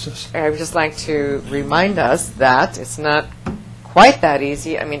thought process. I would just like to remind us that it's not quite that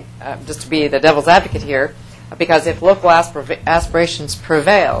easy. I mean, just to be the devil's advocate here, because if local aspirations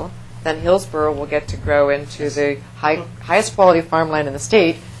prevail, then Hillsborough will get to grow into the highest quality farmland in the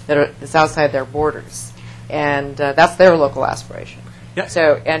state that's outside their borders, and that's their local aspiration. Yeah.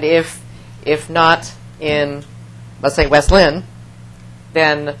 So, and if not in, let's say, West Lynn,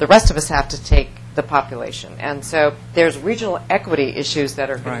 then the rest of us have to take the population, and so there's regional equity issues that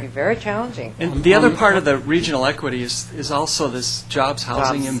are going to be very challenging. And the other part of the regional equity is also this jobs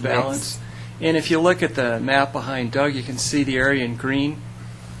housing Jobs imbalance. And if you look at the map behind Doug, you can see the area in green.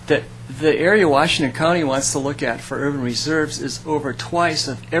 That the area Washington County wants to look at for urban reserves is over twice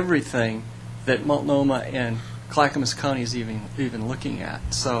of everything that Multnomah and Clackamas County is even looking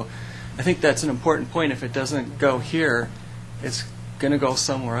at. So I think that's an important point. If it doesn't go here, it's going to go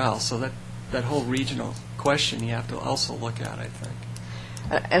somewhere else. So that whole regional question you have to also look at, I think.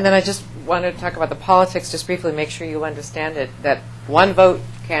 And then I just wanted to talk about the politics, just briefly, make sure you understand it, that one vote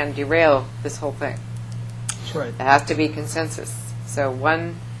can derail this whole thing. That's right. It has to be consensus. So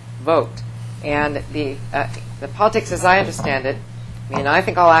one vote. And the politics, as I understand it, I mean, I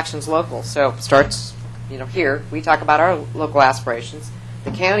think all action's local. So it starts, here. We talk about our local aspirations.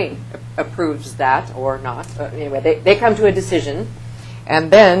 The county approves that or not. Anyway, they come to a decision, and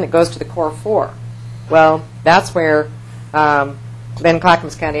then it goes to the core four. Well, that's where then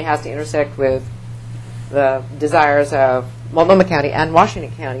Clackamas County has to intersect with the desires of Multnomah County and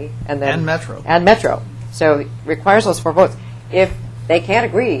Washington County, and then And Metro. So it requires those 4 votes. If they can't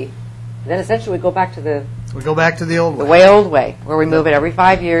agree, then essentially we go back to the old the way. old way, where we move it every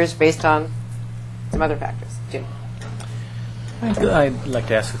 5 years based on some other factors. Jim. I'd like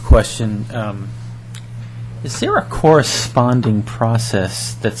to ask a question. Is there a corresponding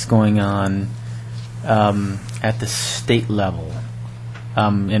process that's going on at the state level?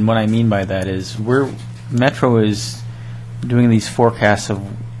 And what I mean by that is Metro is doing these forecasts of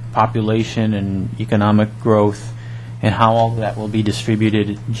population and economic growth and how all of that will be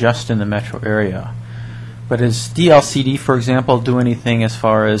distributed just in the metro area. But does DLCD, for example, do anything as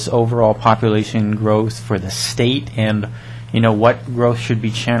far as overall population growth for the state, and what growth should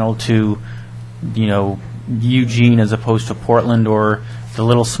be channeled to Eugene as opposed to Portland, or the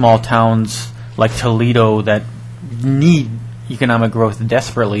little small towns like Toledo that need economic growth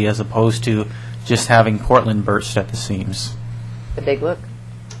desperately, as opposed to just having Portland burst at the seams? The big look.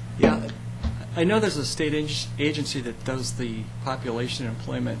 Yeah, I know there's a state agency that does the population and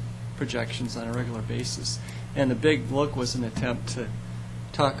employment projections on a regular basis, and the big look was an attempt to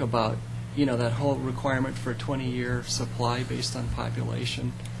talk about that whole requirement for a 20-year supply based on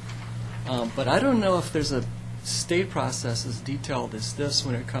population. But I don't know if there's a state process as detailed as this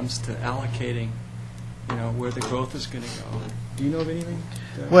when it comes to allocating where the growth is going to go. Do you know of anything?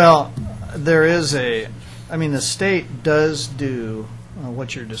 Well, there is the state does do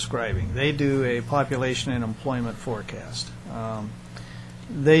what you're describing. They do a population and employment forecast.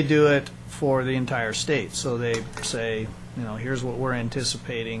 They do it for the entire state. So they say, here's what we're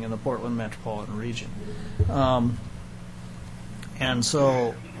anticipating in the Portland metropolitan region. And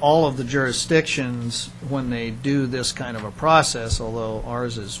so all of the jurisdictions, when they do this kind of a process, although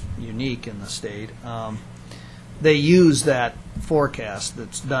ours is unique in the state, they use that forecast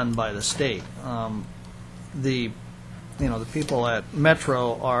that's done by the state. The people at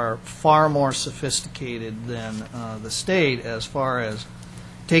Metro are far more sophisticated than the state as far as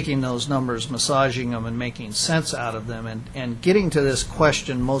taking those numbers, massaging them, and making sense out of them, and getting to this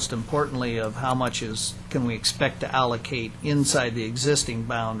question, most importantly, of how much can we expect to allocate inside the existing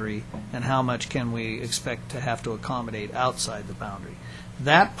boundary, and how much can we expect to have to accommodate outside the boundary.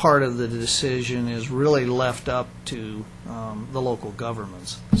 That part of the decision is really left up to the local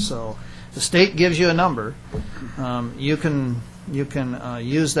governments. So the state gives you a number. You can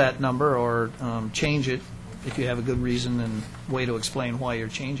use that number or change it if you have a good reason and way to explain why you're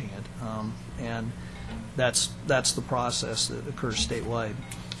changing it. And that's the process that occurs statewide.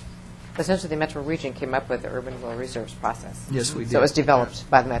 Essentially, the Metro region came up with the Urban Rural Reserves process. Yes, we did. So it was developed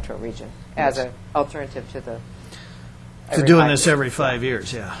by the Metro region as an alternative to the... To doing this every 5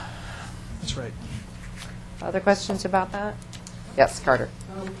 years, yeah. That's right. Other questions about that? Yes, Carter.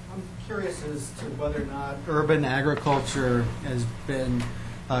 I'm curious as to whether or not urban agriculture has been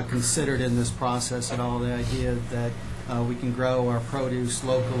considered in this process at all. The idea that we can grow our produce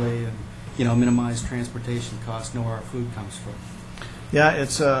locally and minimize transportation costs, know where our food comes from. Yeah,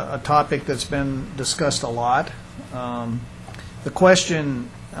 it's a topic that's been discussed a lot. The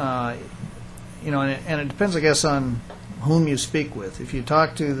question, and it depends, I guess, on whom you speak with. If you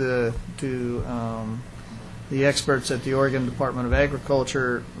talk to the experts at the Oregon Department of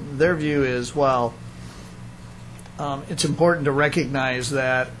Agriculture, their view is, well, it's important to recognize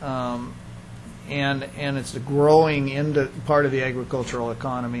that, and it's growing into part of the agricultural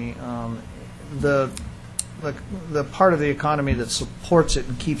economy. The part of the economy that supports it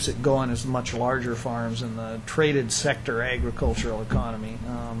and keeps it going is the much larger farms and the traded sector agricultural economy.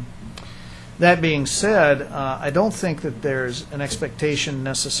 That being said, I don't think that there's an expectation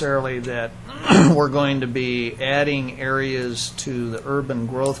necessarily that we're going to be adding areas to the urban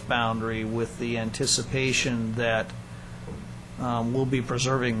growth boundary with the anticipation that we'll be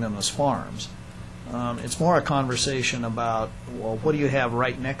preserving them as farms. It's more a conversation about, well, what do you have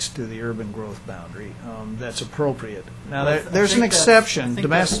right next to the urban growth boundary that's appropriate? Now, there's an exception. I think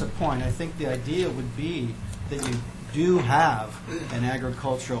that's the point. I think the idea would be that you do have an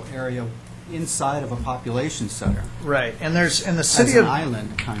agricultural area inside of a population center. Right, and the city as an of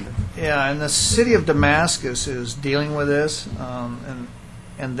island, kind of. Yeah, and the city of Damascus is dealing with this,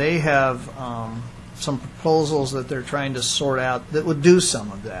 and they have some proposals that they're trying to sort out that would do some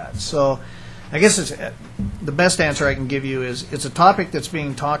of that. So, I guess the best answer I can give you is it's a topic that's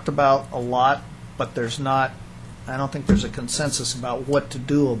being talked about a lot, but I don't think there's a consensus about what to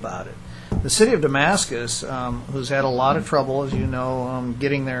do about it. The city of Damascus, who's had a lot of trouble, as you know,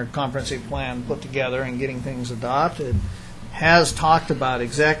 getting their comprehensive plan put together and getting things adopted, has talked about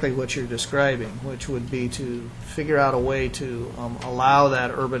exactly what you're describing, which would be to figure out a way to allow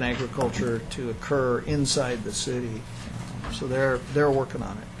that urban agriculture to occur inside the city. So they're working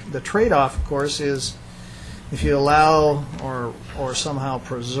on it. The trade-off, of course, is if you allow or somehow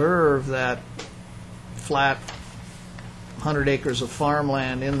preserve that flat 100 acres of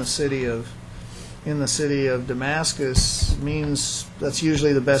farmland in the city of Damascus, means that's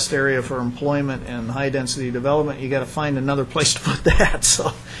usually the best area for employment and high-density development. You got to find another place to put that.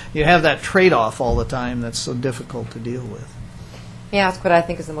 So you have that trade-off all the time that's so difficult to deal with. May I ask what I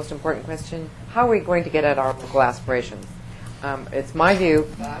think is the most important question? How are we going to get at our local aspirations? It's my view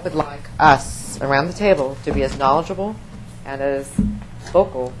that I would like us around the table to be as knowledgeable and as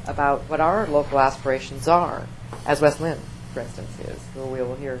vocal about what our local aspirations are, as West Lynn, for instance, is, who we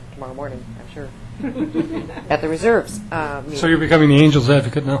will hear tomorrow morning, I'm sure, at the reserves. So you're becoming the angel's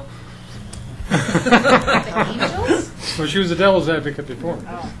advocate now? The Angels? Well, she was the devil's advocate before.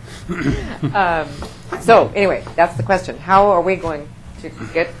 So anyway, that's the question. How are we going to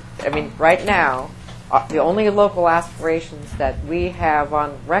get, I mean, right now, the only local aspirations that we have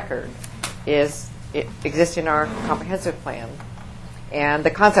on record exist in our comprehensive plan and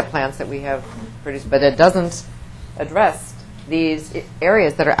the concept plans that we have produced, but it doesn't address these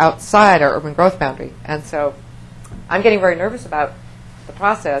areas that are outside our urban growth boundary. And so I'm getting very nervous about the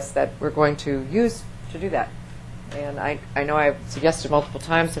process that we're going to use to do that. And I know I've suggested multiple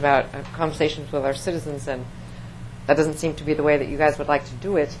times about conversations with our citizens, and that doesn't seem to be the way that you guys would like to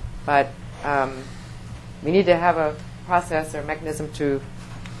do it, but we need to have a process or mechanism to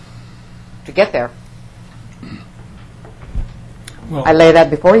get there. Well, I lay that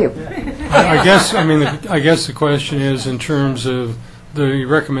before you. I guess the question is, in terms of the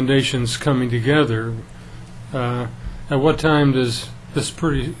recommendations coming together, at what time does this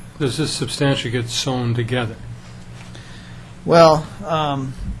substantially get sewn together? Well,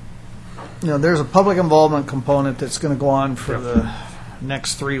 there's a public involvement component that's going to go on for the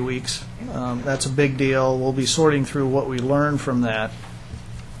next 3 weeks. That's a big deal. We'll be sorting through what we learn from that.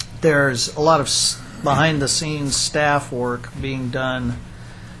 There's a lot of behind-the-scenes staff work being done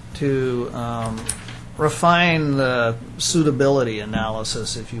to refine the suitability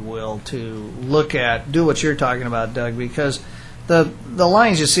analysis, if you will, to do what you're talking about, Doug, because the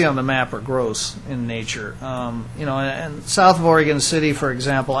lines you see on the map are gross in nature. And south of Oregon City, for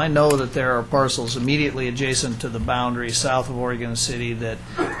example, I know that there are parcels immediately adjacent to the boundary south of Oregon City that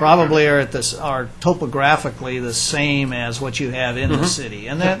probably are topographically the same as what you have in the city.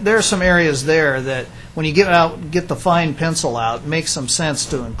 And there are some areas there that, when you get the fine pencil out, makes some sense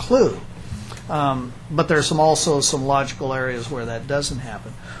to include. But there's also some logical areas where that doesn't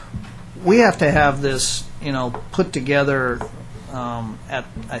happen. We have to have this, put together. At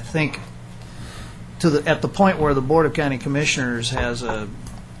the point where the Board of County Commissioners has a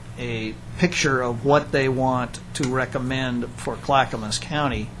picture of what they want to recommend for Clackamas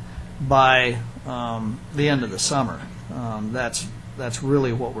County by the end of the summer. That's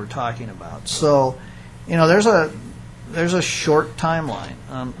really what we're talking about. So, there's a short timeline.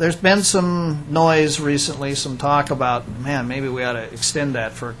 There's been some noise recently, some talk about, maybe we ought to extend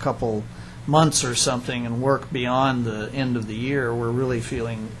that for a couple months or something and work beyond the end of the year. We're really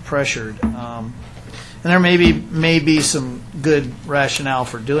feeling pressured. And there may be some good rationale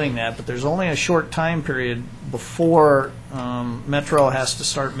for doing that, but there's only a short time period before Metro has to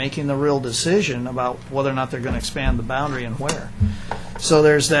start making the real decision about whether or not they're going to expand the boundary and where. So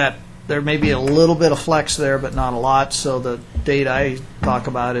there's that. There may be a little bit of flex there, but not a lot. So the date I talk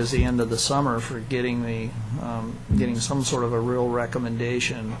about is the end of the summer for getting some sort of a real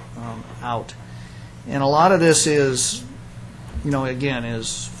recommendation out. And a lot of this is,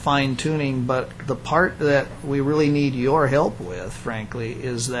 is fine tuning. But the part that we really need your help with, frankly,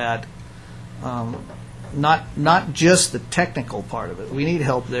 is that not just the technical part of it. We need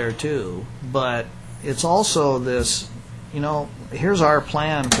help there too, but it's also this. Here's our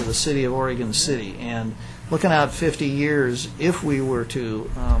plan for the city of Oregon City, and looking out 50 years, if we were to,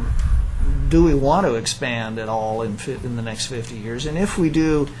 do we want to expand at all in the next 50 years? And if we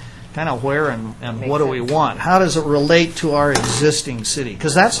do, kind of where and what do we want? How does it relate to our existing city?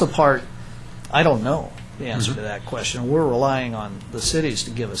 Because that's the part I don't know the answer to that question. We're relying on the cities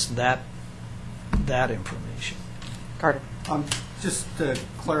to give us that information. Carter. Just to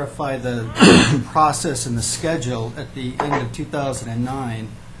clarify the process and the schedule, at the end of 2009,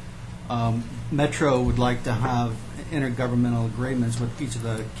 Metro would like to have intergovernmental agreements with each of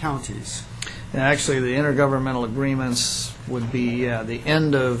the counties. And actually, the intergovernmental agreements would be the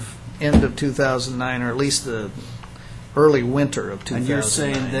end of 2009, or at least the early winter of 2009. And you're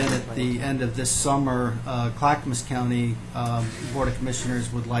saying then at the end of this summer, Clackamas County Board of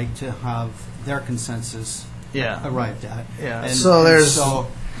Commissioners would like to have their consensus arrived at. Yeah. And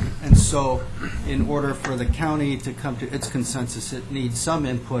so in order for the county to come to its consensus, it needs some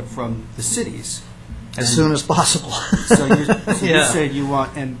input from the cities. As soon as possible. So you said you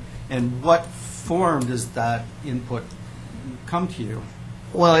want, and what form does that input come to you?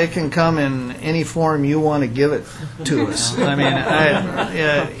 Well, it can come in any form you want to give it to us. I mean,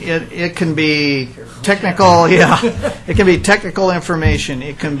 it can be technical, it can be technical information.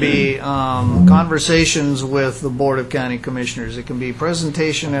 It can be conversations with the Board of County Commissioners. It can be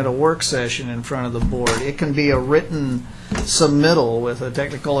presentation at a work session in front of the board. It can be a written submittal with a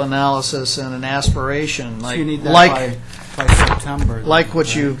technical analysis and an aspiration, So you need that by September. like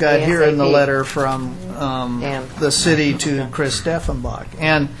what you've got here in the ASAP. letter from Dan. the city to Chris Steffenbach.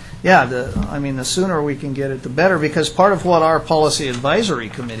 And, yeah, the sooner we can get it, the better, because part of what our Policy Advisory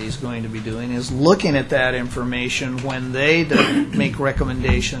Committee is going to be doing is looking at that information when they make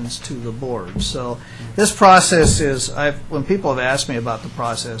recommendations to the board. So this process is, when people have asked me about the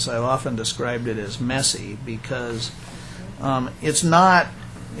process, I've often described it as messy, because it's not,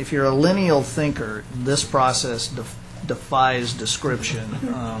 if you're a lineal thinker, this process defies description.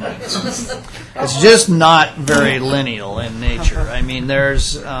 It's just not very lineal in nature. I mean,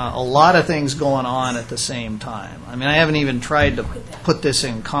 there's a lot of things going on at the same time. I mean, I haven't even tried to put this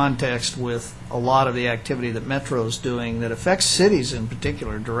in context with a lot of the activity that Metro's doing that affects cities in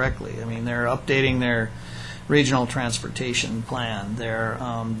particular directly. I mean, they're updating their regional transportation plan. They're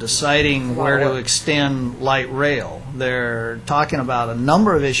deciding where to extend light rail. They're talking about a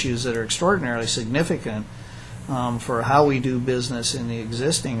number of issues that are extraordinarily significant for how we do business in the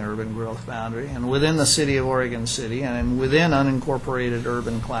existing urban growth boundary and within the city of Oregon City and within unincorporated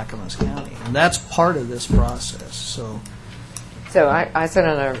urban Clackamas County. And that's part of this process. So I sit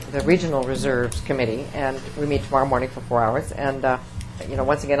on the Regional Reserves Committee, and we meet tomorrow morning for 4 hours. And,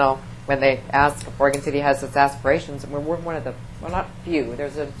 once again, when they ask if Oregon City has its aspirations, we're one of the, well, not few,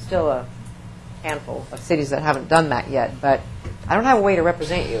 there's still a handful of cities that haven't done that yet. But I don't have a way to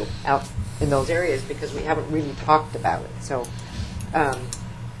represent you out in those areas because we haven't really talked about it. So,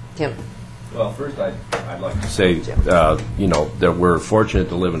 Tim. Well, first, I'd like to say, that we're fortunate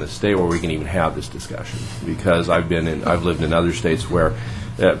to live in a state where we can even have this discussion, because I've lived in other states where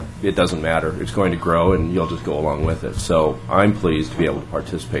it doesn't matter. It's going to grow, and you'll just go along with it. So I'm pleased to be able to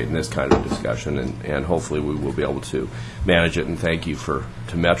participate in this kind of discussion, and hopefully we will be able to manage it, and thank you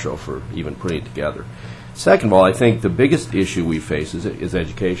to Metro for even putting it together. Second of all, I think the biggest issue we face is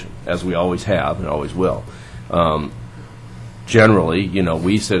education, as we always have and always will. Generally,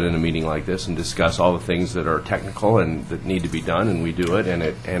 we sit in a meeting like this and discuss all the things that are technical and that need to be done, and we do it, and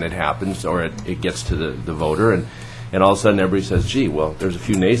it happens, or it gets to the voter, and all of a sudden everybody says, gee, well, there's a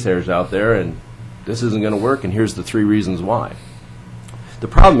few naysayers out there, and this isn't going to work, and here's the 3 reasons why. The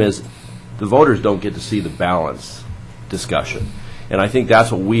problem is the voters don't get to see the balanced discussion. And I think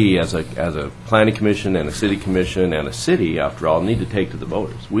that's what we, as a planning commission and a city commission and a city, after all, need to take to the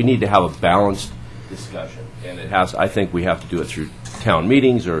voters. We need to have a balanced discussion, and I think we have to do it through town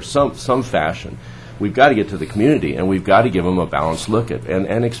meetings or some fashion. We've got to get to the community, and we've got to give them a balanced look at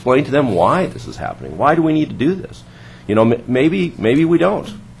and explain to them why this is happening. Why do we need to do this? Maybe we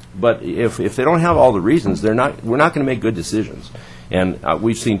don't. But if they don't have all the reasons, we're not going to make good decisions. And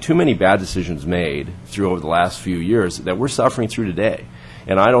we've seen too many bad decisions made over the last few years that we're suffering through today.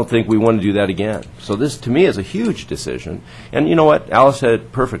 And I don't think we want to do that again. So this, to me, is a huge decision. And you know what? Alice said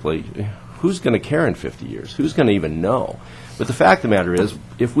it perfectly. Who's going to care in 50 years? Who's going to even know? But the fact of the matter is,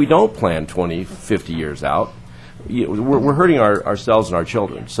 if we don't plan 20, 50 years out, we're hurting ourselves and our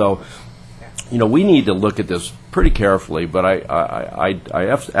children. So, we need to look at this pretty carefully, but I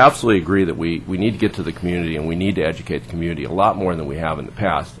absolutely agree that we need to get to the community, and we need to educate the community a lot more than we have in the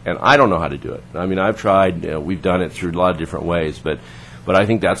past. And I don't know how to do it. I mean, I've tried. We've done it through a lot of different ways, but I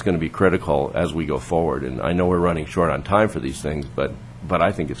think that's going to be critical as we go forward. And I know we're running short on time for these things, but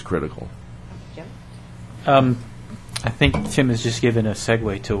I think it's critical. I think Tim has just given a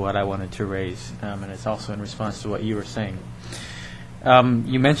segue to what I wanted to raise, and it's also in response to what you were saying.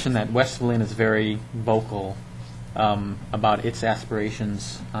 You mentioned that West Lynn is very vocal about its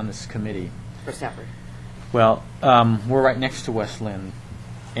aspirations on this committee. For Stafford. Well, we're right next to West Lynn,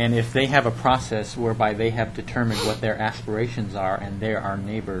 and if they have a process whereby they have determined what their aspirations are and they're our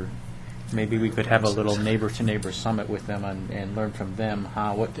neighbor, maybe we could have a little neighbor-to-neighbor summit with them and learn from them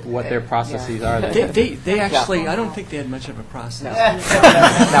what their processes are. They actually, I don't think they had much of a process.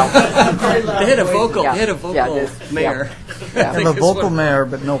 No. They had a vocal mayor. Yeah. have a vocal mayor,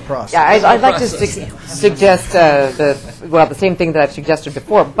 but no process. Yeah, I'd like to suggest the same thing that I've suggested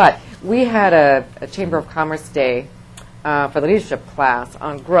before, but we had a Chamber of Commerce Day for the leadership class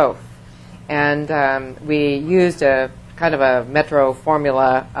on growth, and we used a kind of a Metro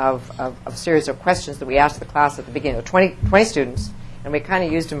formula of a series of questions that we asked the class at the beginning. 20 students, and we kind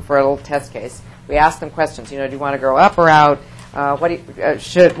of used them for a little test case. We asked them questions. Do you want to grow up or out? Where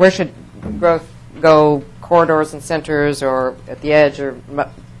should growth go corridors and centers or at the edge or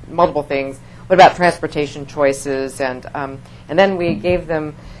multiple things? What about transportation choices? And then we gave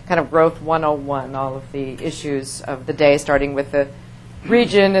them kind of growth 101, all of the issues of the day, starting with the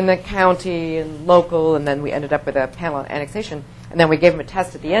region and the county and local, and then we ended up with a panel on annexation. And then we gave them a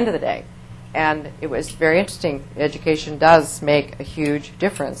test at the end of the day. And it was very interesting. Education does make a huge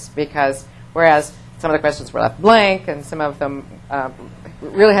difference because whereas some of the questions were left blank and some of them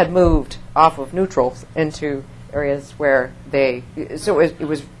really had moved off of neutrals into areas where so it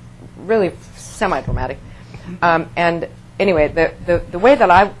was really semi-dramatic. And anyway, the way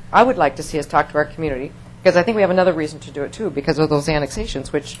that I would like to see us talk to our community, because I think we have another reason to do it too, because of those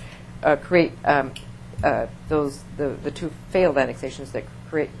annexations, which create the two failed annexations that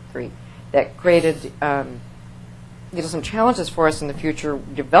created some challenges for us in the future,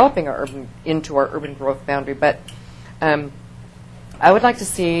 developing into our urban growth boundary. But I would like to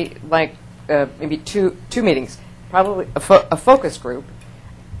see maybe two meetings, probably a focus group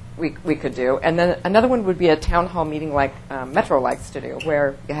we could do, and then another one would be a town hall meeting like Metro likes to do,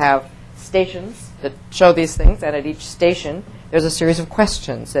 where you have stations that show these things, and at each station there's a series of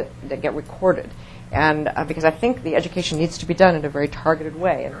questions that get recorded. And because I think the education needs to be done in a very targeted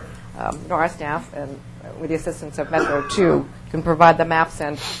way. And our staff, and with the assistance of Metro 2, can provide the maps.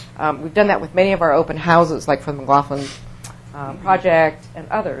 And we've done that with many of our open houses, like for the McLaughlin Project and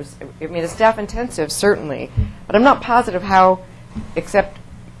others. I mean, it's staff intensive, certainly. But I'm not positive how, except,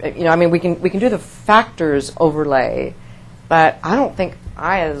 we can do the factors overlay, but I don't think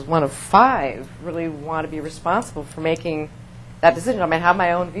I, as one of 5, really want to be responsible for making that decision. I mean, I have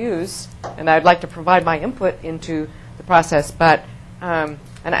my own views, and I'd like to provide my input into the process, but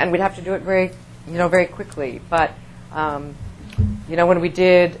and we'd have to do it very quickly. But when we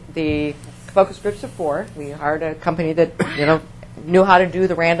did the focus groups of 4, we hired a company that knew how to do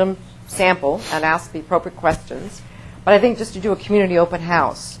the random sample and ask the appropriate questions. But I think just to do a community open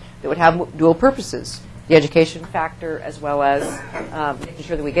house that would have dual purposes, the education factor as well as making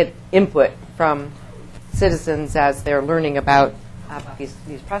sure that we get input from citizens as they're learning about these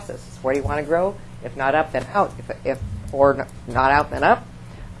processes. Where do you want to grow? If not up, then out. Or not out, then up.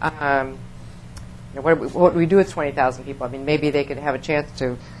 What do we do with 20,000 people? I mean, maybe they could have a chance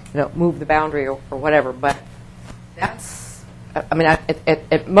to move the boundary or whatever. But that's, at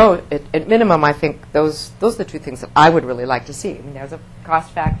minimum, I think those are the 2 things that I would really like to see. I mean, there's a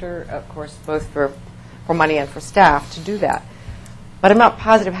cost factor, of course, both for money and for staff to do that. But I'm not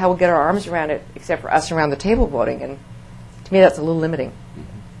positive how we'll get our arms around it, except for us around the table voting. And to me, that's a little limiting.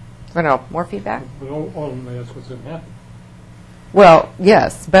 I don't know, more feedback? But ultimately, that's what's going to happen. Well,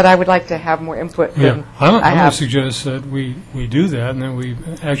 yes, but I would like to have more input. Yeah, I'm going to suggest that we do that, and then we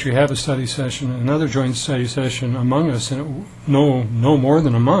actually have a study session, another joint study session among us, and no more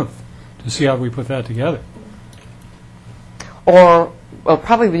than a month to see how we put that together. Or, well,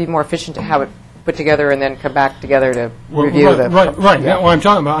 probably would be more efficient to have it put together and then come back together to review the... Right. Yeah. What I'm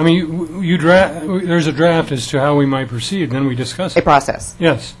talking about. I mean, there's a draft as to how we might proceed, then we discuss it. A process.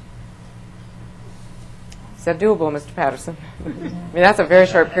 Yes. Is that doable, Mr. Patterson? I mean, that's a very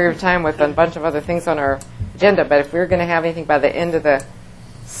short period of time with a bunch of other things on our agenda, but if we're going to have anything by the end of the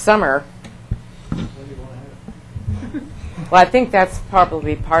summer... Well, I think that's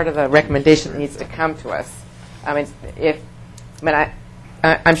probably part of the recommendation that needs to come to us. I'm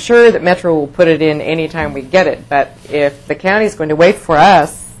sure that Metro will put it in any time we get it, but if the county is going to wait for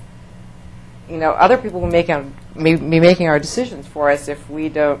us, other people will be making our decisions for us if we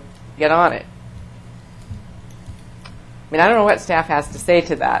don't get on it. I don't know what staff has to say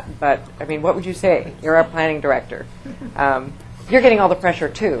to that, but, what would you say? You're our planning director. You're getting all the pressure,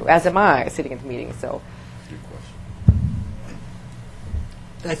 too, as am I, sitting at the meeting, so...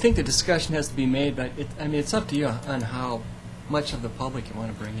 I think the discussion has to be made, but it's up to you on how much of the public you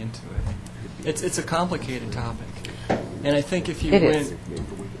want to bring into it. It's a complicated topic, and I think if you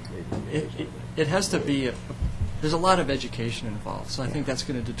it has to be there's a lot of education involved, so I think that's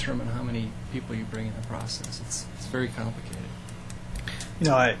going to determine how many people you bring in the process. It's very complicated.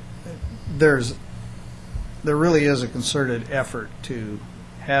 There really is a concerted effort to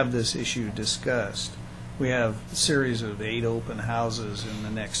have this issue discussed. We have a series of 8 open houses in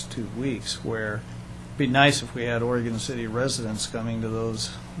the next 2 weeks where it'd be nice if we had Oregon City residents coming to those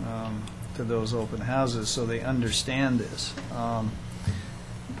open houses so they understand this.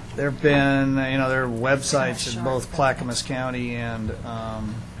 There have been, there are websites in both Clackamas County and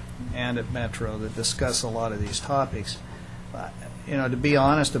at Metro that discuss a lot of these topics. To be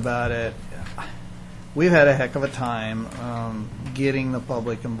honest about it, we've had a heck of a time getting the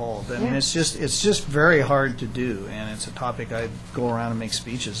public involved. I mean, Yeah. it's just very hard to do, and it's a topic I go around and make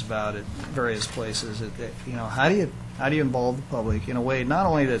speeches about at various places. How do you involve the public in a way not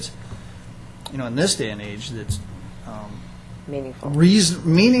only that's, in this day and age, that's Meaningful.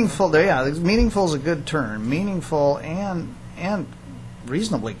 meaningful. Yeah, meaningful is a good term. Meaningful and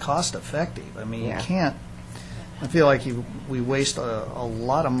reasonably cost effective. I mean, Yeah. you can't. I feel like we waste a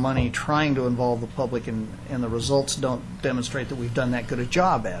lot of money trying to involve the public, and the results don't demonstrate that we've done that good a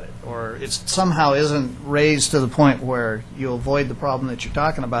job at it, or it somehow isn't raised to the point where you avoid the problem that you're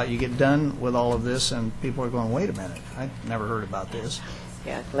talking about. You get done with all of this, and people are going, "Wait a minute, I never heard about this."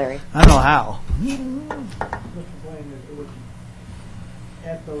 Yeah, Larry. I don't know how.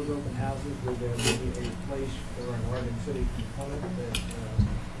 At those open houses, would there be a place for an Oregon City component that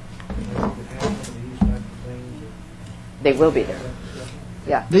you could have some of these types of things? They will be there.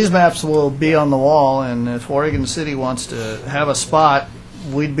 Yeah. These maps will be on the wall, and if Oregon City wants to have a spot,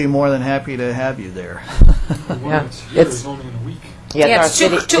 we'd be more than happy to have you there. Yeah. It's only in a week. Yeah, Yeah, our it's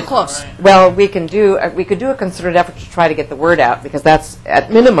too city- close. Well, we could do a concerted effort to try to get the word out, because that's,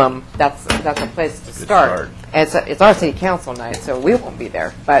 at minimum, that's a place to start. It's our city council night, so we won't be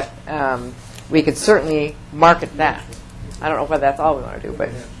there, but we could certainly market that. I don't know whether that's all we want to do, but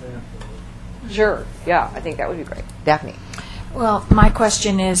sure, yeah, I think that would be great. Daphne? Well, my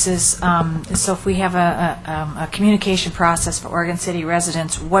question is so if we have a communication process for Oregon City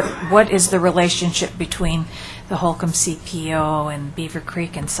residents, what is the relationship between the Holcomb CPO and Beaver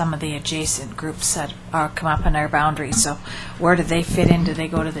Creek and some of the adjacent groups that come up in our boundaries? So where do they fit in? Do they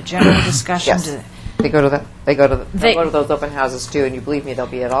go to the general discussion? Yes. They go to those open houses too, and you believe me, they'll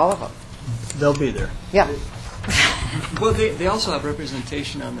be at all of them. They'll be there. Yeah, Well, they also have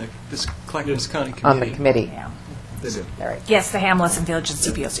representation on this Clackamas County on the Committee. committee. Yeah. They do. Larry? Yes, the hamlets and villages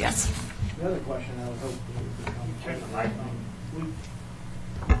and CPOs, yes. The other question I was hoping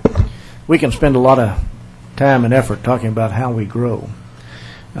you We can spend a lot of time and effort talking about how we grow,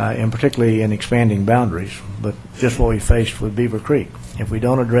 and particularly in expanding boundaries, but just what we faced with Beaver Creek. If we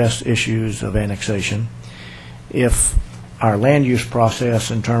don't address issues of annexation, if our land use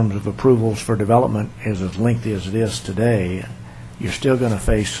process in terms of approvals for development is as lengthy as it is today, you're still going to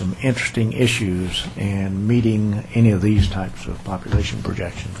face some interesting issues in meeting any of these types of population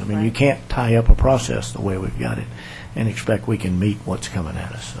projections. I mean, you can't tie up a process the way we've got it and expect we can meet what's coming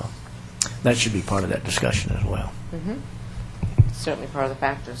at us. So that should be part of that discussion as well. Certainly part of the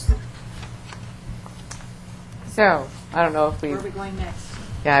factors. So, I don't know if Where are we going next?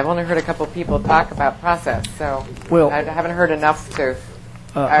 Yeah, I've only heard a couple of people talk about process, so Well- I haven't heard enough to.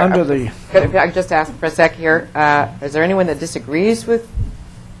 Under the Could I just ask for a sec here? Is there anyone that disagrees with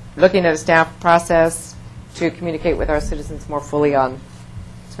looking at a staff process to communicate with our citizens more fully on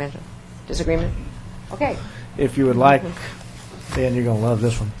expansion? Disagreement? Okay. if you would like, Dan, you're going to love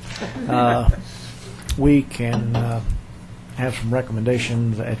this one. We can have some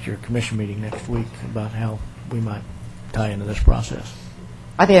recommendations at your commission meeting next week about how we might tie into this process.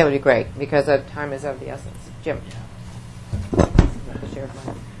 I think that would be great, because time is of the essence. Jim?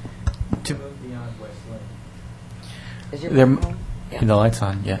 Is your There- microphone? Yeah. The light's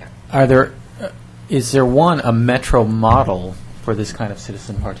on, yeah. Is there one, a metro model for this kind of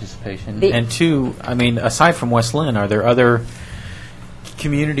citizen participation? And two, I mean, aside from West Lynn, are there other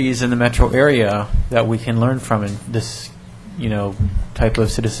communities in the metro area that we can learn from in this, type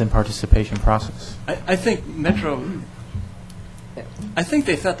of citizen participation process? I think I think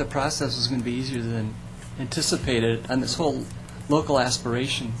they thought the process was going to be easier than anticipated on this whole local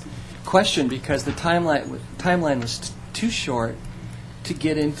aspiration question, because the timeline was too short to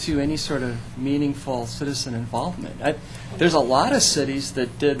get into any sort of meaningful citizen involvement. There's a lot of cities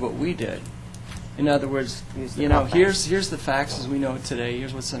that did what we did. In other words, here's the facts as we know it today.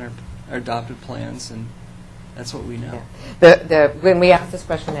 Here's what's in our adopted plans, and that's what we know. When we asked this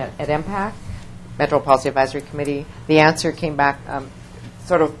question at MPAC, Metro Policy Advisory Committee, the answer came back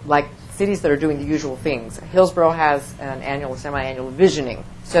sort of like cities that are doing the usual things. Hillsborough has an annual, semi-annual visioning.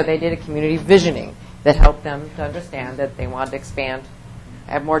 So they did a community visioning that helped them to understand that they wanted to expand,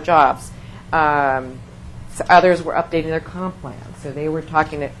 have more jobs. So others were updating their comp plans. So they were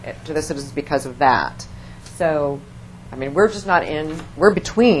talking to the citizens because of that. So, I mean, we're just not we're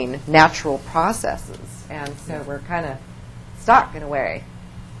between natural processes. And so we're kind of stuck in a way.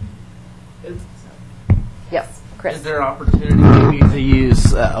 Yes, Chris. Is there an opportunity maybe to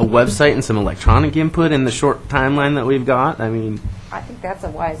use a website and some electronic input in the short timeline that we've got? I mean, I think that's a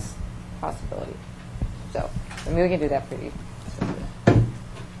wise possibility. So, I mean, we can do that pretty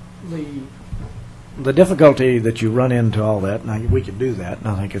simply. The difficulty that you run into all that, now we could do that, and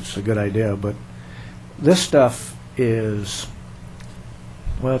I think it's a good idea, but this stuff is,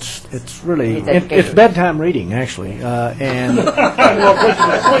 well, it's really, It's it's education. bedtime reading, actually, and and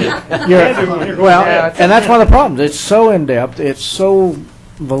that's one of the problems. It's so in-depth, it's so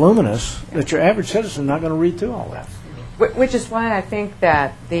voluminous that your average citizen is not going to read through all that. Which is why I think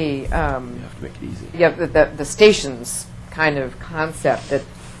that the You have to make it easy. the stations kind of concept that,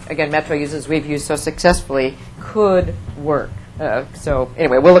 again, Metro uses, we've used so successfully, could work. So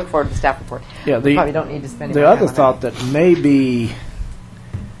anyway, we'll look forward to the staff report. Yeah, We probably don't need to spend any the more time other on thought that may be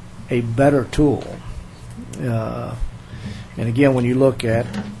a better tool, and again, when you look at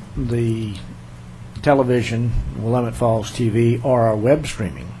the television, Willamette Falls TV, or our web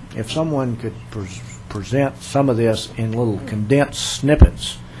streaming, if someone could present some of this in little condensed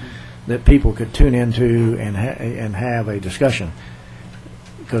snippets that people could tune into and have a discussion,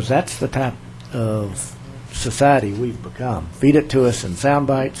 because that's the type of society we've become. Feed it to us in sound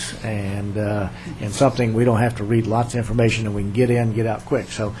bites and something we don't have to read lots of information and we can get in, get out quick.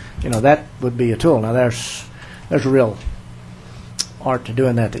 So, that would be a tool. Now, there's a real art to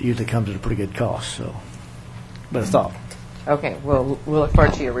doing that usually comes at a pretty good cost. So, but a thought. Okay, we'll look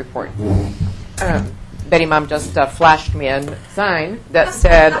forward to your report. Betty Mom just flashed me a sign that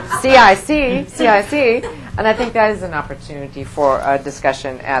said CIC, and I think that is an opportunity for a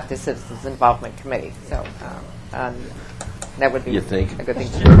discussion at the Citizens Involvement Committee. So that would be You think? a good thing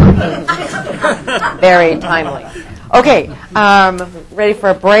to do. Very timely. Okay, ready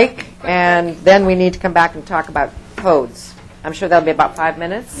for a break, and then we need to come back and talk about codes. I'm sure that'll be about 5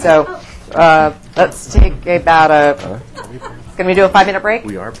 minutes. So let's take about can we do a 5-minute break?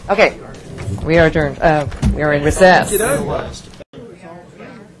 We are. Okay. We are adjourned. We are in recess. What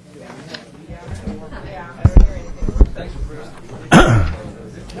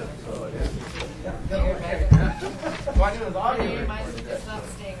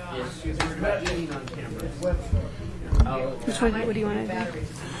do you want to do?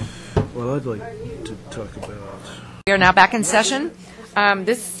 Well, I'd like to talk about... We are now back in session.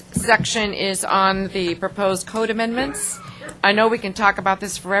 This section is on the proposed code amendments. I know we can talk about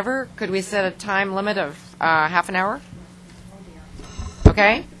this forever. Could we set a time limit of half an hour?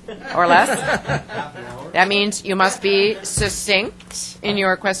 Okay? Or less? That means you must be succinct in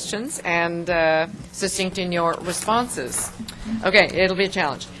your questions and succinct in your responses. Okay, it'll be a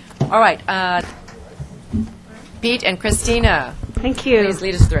challenge. All right. Pete and Christina. Thank you. Please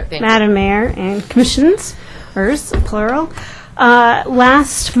lead us through it. Thank you. Madam Mayor and commissioners, plural.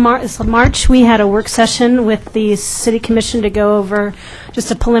 Last March, we had a work session with the City Commission to go over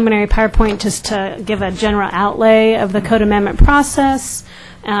just a preliminary PowerPoint just to give a general outlay of the code amendment process,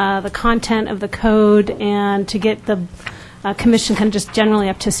 the content of the code, and to get the Commission kind of just generally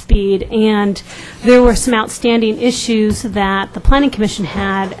up to speed. And there were some outstanding issues that the Planning Commission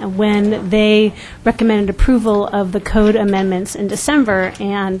had when they recommended approval of the code amendments in December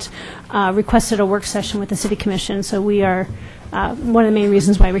and requested a work session with the City Commission. So we are one of the main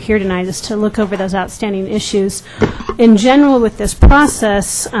reasons why we're here tonight is to look over those outstanding issues. In general, with this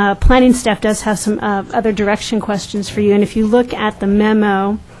process, planning staff does have some other direction questions for you. And if you look at the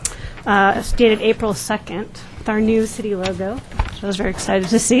memo dated April 2nd, with our new city logo, which I was very excited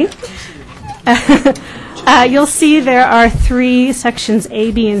to see, you'll see there are 3 sections,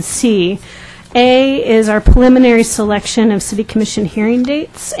 A, B, and C. A is our preliminary selection of City Commission hearing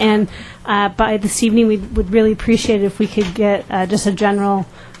dates, and by this evening, we would really appreciate it if we could get just a general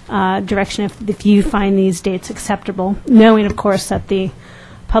direction if you find these dates acceptable, knowing, of course, that the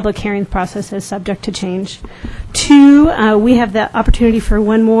public hearing process is subject to change. 2, we have the opportunity for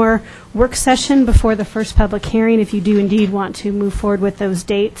one more work session before the first public hearing if you do indeed want to move forward with those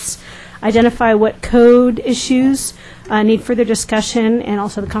dates. Identify what code issues need further discussion and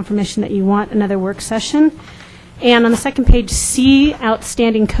also the confirmation that you want another work session. And on the second page, C,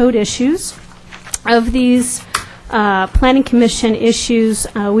 outstanding code issues. Of these Planning Commission issues,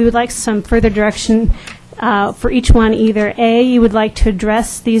 we would like some further direction for each one. Either A, you would like to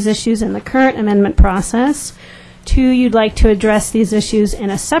address these issues in the current amendment process. 2, you'd like to address these issues in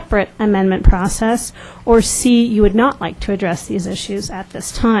a separate amendment process. Or C, you would not like to address these issues at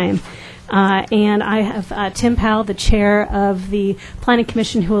this time. And I have Tim Powell, the chair of the Planning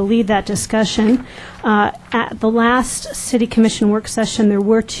Commission, who will lead that discussion. At the last City Commission work session, there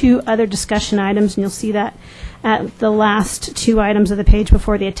were 2 other discussion items, and you'll see that at the last 2 items of the page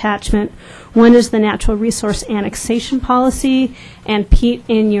before the attachment. One is the natural resource annexation policy, and Pete,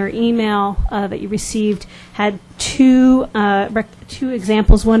 in your email that you received, had 2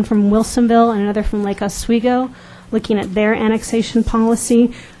 examples, one from Wilsonville and another from Lake Oswego, looking at their annexation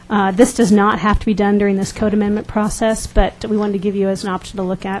policy. This does not have to be done during this code amendment process, but we wanted to give you as an option to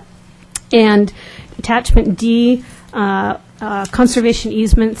look at. And attachment D, conservation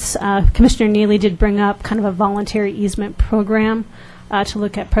easements. Commissioner Neely did bring up kind of a voluntary easement program to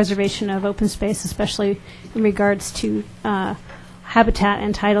look at preservation of open space, especially in regards to habitat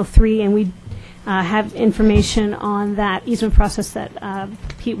and Title III, and we have information on that easement process that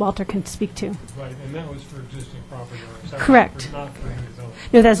Pete Walter can speak to. Right, and that was for existing property owners. Correct. Not for new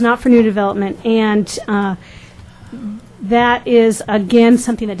development. No, that's not for new development, and that is, again,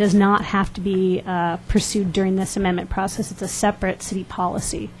 something that does not have to be pursued during this amendment process. It's a separate city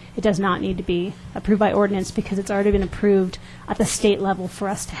policy. It does not need to be approved by ordinance because it's already been approved at the state level for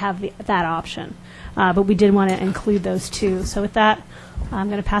us to have that option. But we did want to include those two. So with that, I'm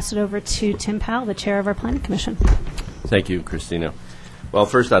going to pass it over to Tim Powell, the chair of our Planning Commission. Thank you, Christina. Well,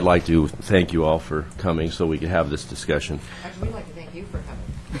 first I'd like to thank you all for coming so we can have this discussion. Actually, we'd like to thank you for coming.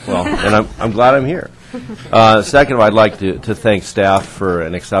 Well, and I'm glad I'm here. Second, I'd like to thank staff for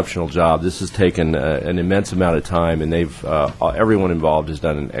an exceptional job. This has taken an immense amount of time, and they've everyone involved has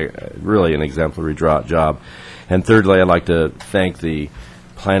done really an exemplary job. And thirdly, I'd like to thank the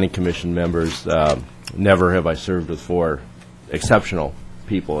Planning Commission members. Never have I served with four exceptional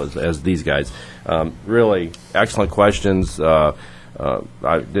people as these guys. Really excellent questions. It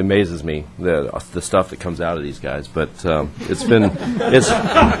amazes me the stuff that comes out of these guys, but it's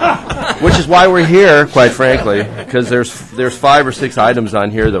which is why we're here, quite frankly, because there's 5 or 6 items on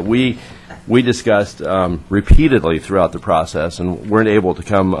here that we discussed repeatedly throughout the process and weren't able to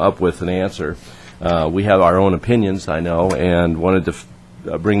come up with an answer. We have our own opinions, I know, and wanted to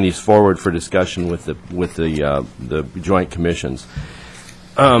bring these forward for discussion with the joint commissions.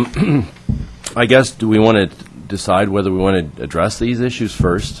 I guess, do we want to decide whether we want to address these issues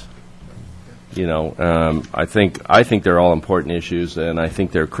first? You know, I think they're all important issues, and I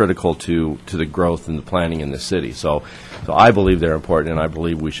think they're critical to the growth and the planning in the city. So I believe they're important, and I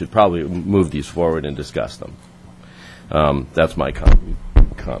believe we should probably move these forward and discuss them. That's my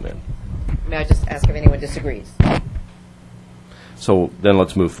comment. May I just ask if anyone disagrees? So then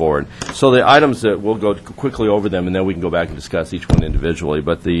let's move forward. So the items that we'll go quickly over them, and then we can go back and discuss each one individually.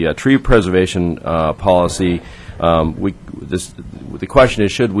 But the tree preservation policy, the question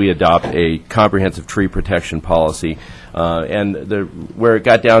is, should we adopt a comprehensive tree protection policy? And where it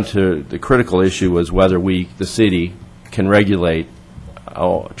got down to the critical issue was whether the city, can regulate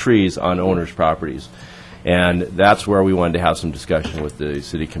trees on owners' properties. And that's where we wanted to have some discussion with the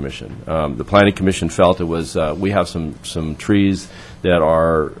City Commission. The Planning Commission felt it was we have some trees that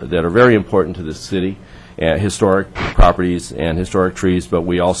are very important to the city, historic properties and historic trees, but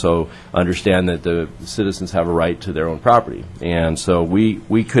we also understand that the citizens have a right to their own property. And so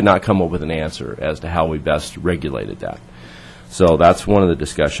we could not come up with an answer as to how we best regulated that. So that's one of the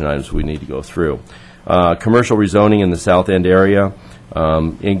discussion items we need to go through. Commercial rezoning in the South End area.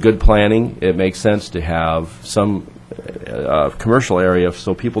 In good planning, it makes sense to have some commercial area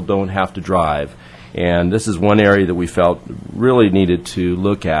so people don't have to drive. And this is one area that we felt really needed to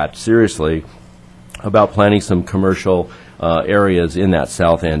look at seriously about planning some commercial areas in that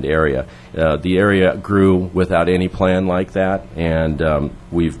South End area. The area grew without any plan like that, and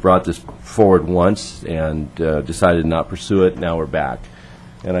we've brought this forward once and decided not to pursue it. Now we're back.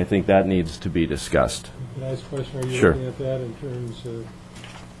 And I think that needs to be discussed. Can I ask a question? Are you Sure. looking at that in terms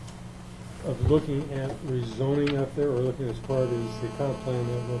of looking at rezoning up there, or looking as part of the comp plan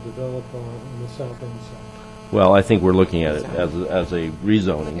that will develop on the south end side? Well, I think we're looking at it as a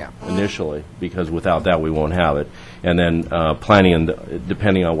rezoning initially, because without that we won't have it. And then planning, and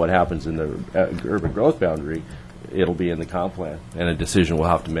depending on what happens in the urban growth boundary, it'll be in the comp plan, and a decision we'll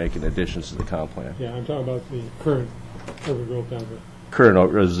have to make in addition to the comp plan. Yeah, I'm talking about the current urban growth boundary. Current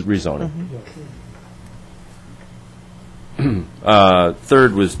rezoning.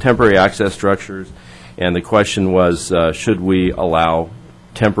 Third was temporary access structures, and the question was, should we allow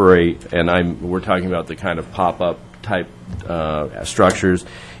temporary, and we're talking about the kind of pop-up type structures,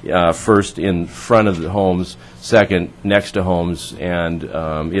 first in front of the homes, second next to homes, and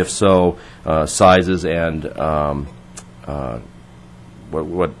if so, sizes and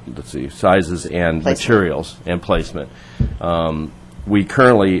sizes and materials and placement. We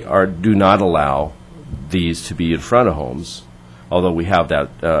currently do not allow these to be in front of homes, although we have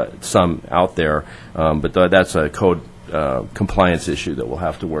that some out there, but that's a code compliance issue that we'll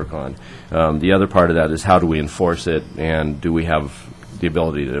have to work on. The other part of that is how do we enforce it, and do we have the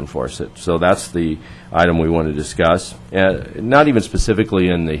ability to enforce it? So that's the item we want to discuss. Not even specifically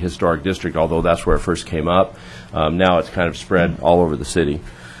in the historic district, although that's where it first came up. Now it's kind of spread all over the city.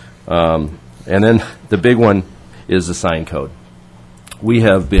 And then the big one is the sign code.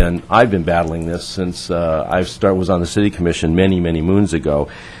 I've been battling this since was on the city commission many moons ago,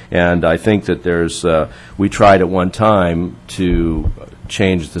 and I think that we tried at one time to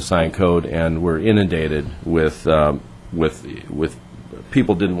change the sign code, and we're inundated with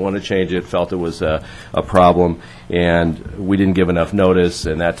people didn't want to change it, felt it was a problem, and we didn't give enough notice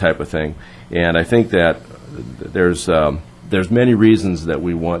and that type of thing. And I think that there's many reasons that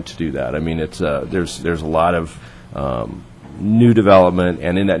we want to do that. I mean, there's a lot of new development,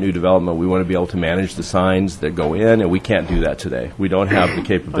 and in that new development, we want to be able to manage the signs that go in, and we can't do that today. We don't have the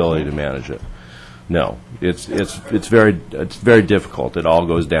capability to manage it. No, it's very difficult. It all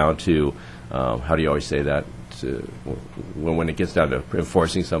goes down to how do you always say that? When it gets down to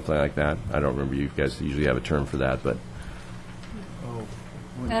enforcing something like that. I don't remember. You guys usually have a term for that, but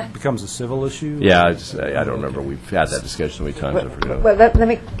when it becomes a civil issue. Yeah, I don't remember. We've had that discussion so many times. I forgot. Well, let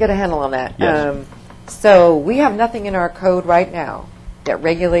me get a handle on that. Yes. So we have nothing in our code right now that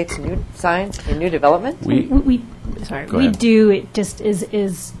regulates new signs in new development? We do. It just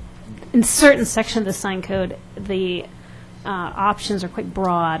is in certain section of the sign code, the options are quite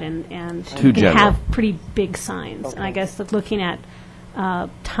broad and Too can general. have pretty big signs. Okay. And I guess looking at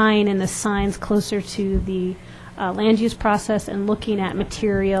tying in the signs closer to the land use process and looking at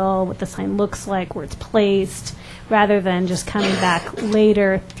material, what the sign looks like, where it's placed, rather than just coming back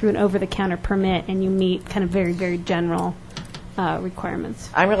later through an over-the-counter permit and you meet kind of very, very general requirements.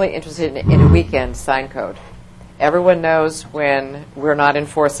 I'm really interested in a weekend sign code. Everyone knows when we're not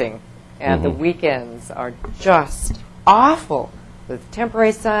enforcing, and the weekends are just awful with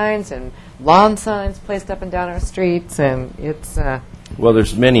temporary signs and lawn signs placed up and down our streets, and it's... Well,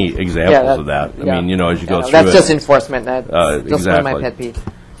 there's many examples of that. I mean, as you go through that's it. just enforcement. That's just one of my exactly. pet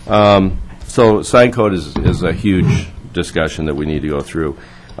peeves. So sign code is a huge discussion that we need to go through.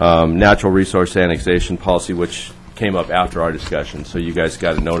 Natural resource annexation policy, which came up after our discussion, so you guys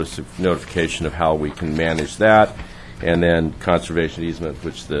got a notification of how we can manage that, and then conservation easement,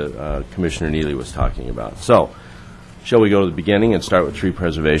 which the Commissioner Neely was talking about. So, shall we go to the beginning and start with tree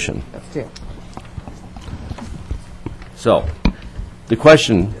preservation? Let's do it. So, the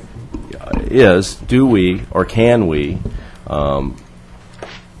question is, do we or can we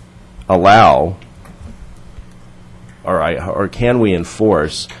allow or can we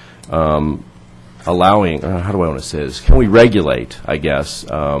enforce allowing, how do I want to say this, can we regulate, I guess,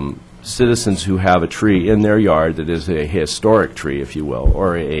 citizens who have a tree in their yard that is a historic tree, if you will,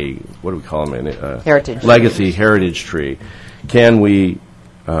 or a, what do we call them, Heritage. Legacy heritage tree. Can we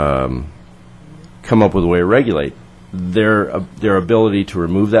come up with a way to regulate their ability to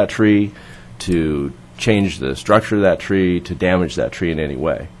remove that tree, to change the structure of that tree, to damage that tree in any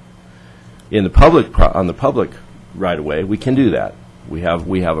way? In the public, on the public right-of-way, we can do that. We have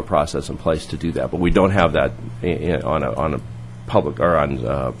a process in place to do that, but we don't have that on a public or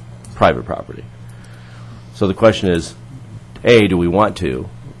on private property. So the question is, A, do we want to,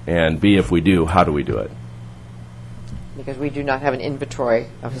 and B, if we do, how do we do it? Because we do not have an inventory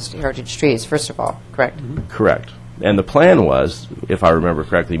of heritage trees, first of all, correct? Correct. And the plan was, if I remember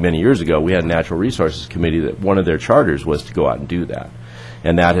correctly, many years ago, we had a Natural Resources Committee that one of their charters was to go out and do that.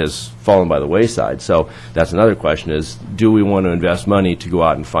 And that has fallen by the wayside. So that's another question is, do we want to invest money to go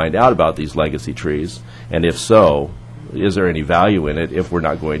out and find out about these legacy trees? And if so, is there any value in it if we're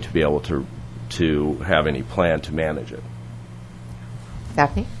not going to be able to have any plan to manage it?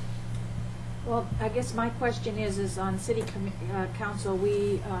 Daphne? Well, I guess my question is on city council,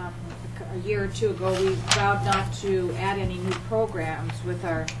 we, a year or two ago, we vowed not to add any new programs with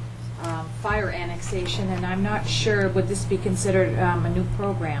our fire annexation, and I'm not sure, would this be considered a new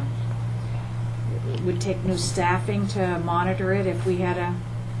program? It would take new staffing to monitor it if we had a...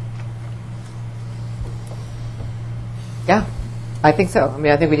 Yeah, I think so. I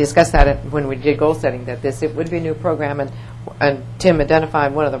mean, I think we discussed that when we did goal setting, that it would be a new program, and Tim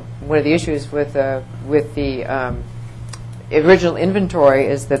identified one of the issues with the original inventory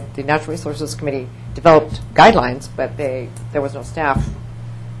is that the Natural Resources Committee developed guidelines, but there was no staff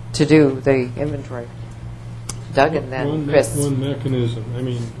to do the inventory. Doug and then Chris. One mechanism. I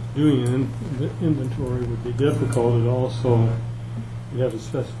mean, doing an inventory would be difficult. It also, you have to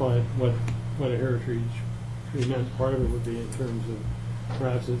specify what a heritage tree meant. Part of it would be in terms of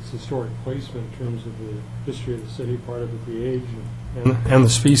perhaps its historic placement, in terms of the history of the city, part of it the age and the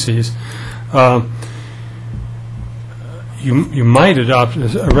species. You might adopt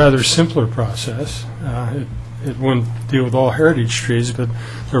a rather simpler process. It wouldn't deal with all heritage trees, but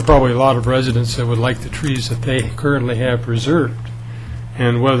there are probably a lot of residents that would like the trees that they currently have preserved,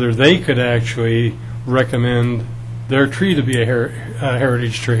 and whether they could actually recommend their tree to be a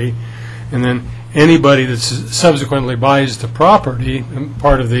heritage tree, and then anybody that subsequently buys the property,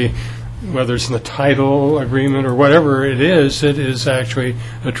 part of the, whether it's in the title agreement or whatever it is actually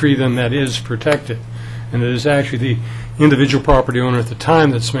a tree then that is protected. And it is actually the individual property owner at the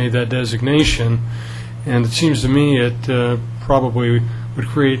time that's made that designation. And it seems to me it probably would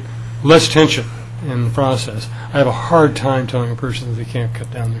create less tension in the process. I have a hard time telling a person that they can't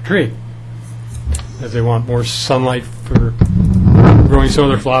cut down their tree. If they want more sunlight for growing some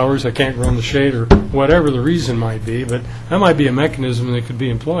of their flowers that can't grow in the shade or whatever the reason might be, but that might be a mechanism that could be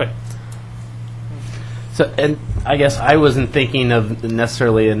employed. So, and I guess I wasn't thinking of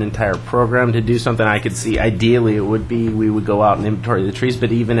necessarily an entire program to do something. I could see ideally it would be we would go out and inventory the trees,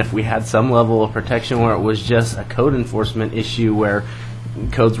 but even if we had some level of protection where it was just a code enforcement issue where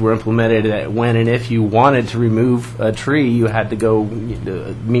codes were implemented when and if you wanted to remove a tree, you had to go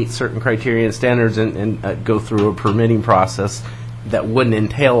meet certain criteria and standards and go through a permitting process that wouldn't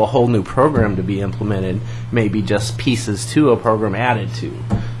entail a whole new program to be implemented, maybe just pieces to a program added to.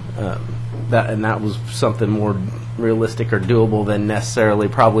 That was something more realistic or doable than necessarily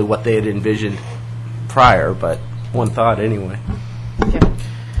probably what they had envisioned prior, but one thought anyway.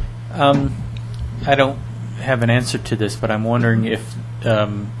 I don't have an answer to this, but I'm wondering if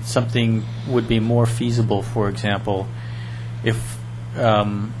something would be more feasible, for example, if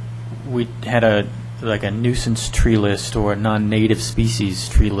we had a nuisance tree list or a non-native species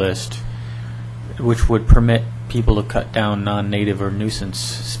tree list, which would permit people to cut down non-native or nuisance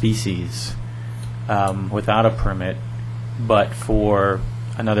species without a permit, but for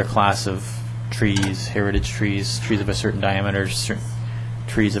another class of trees, heritage trees, trees of a certain diameter,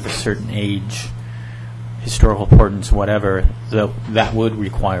 trees of a certain age, historical importance, whatever, that would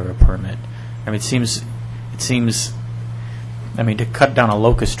require a permit. I mean, it seems. I mean, to cut down a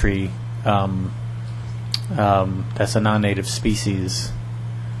locust tree, that's a non-native species.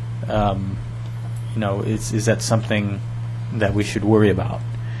 Is that something that we should worry about?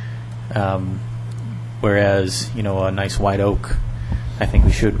 Whereas, a nice white oak, I think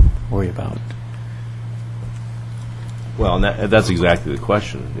we should worry about. Well, and that's exactly the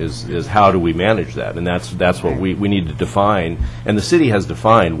question, is how do we manage that? And that's what we need to define. And the city has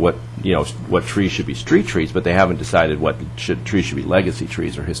defined what trees should be street trees, but they haven't decided what trees should be legacy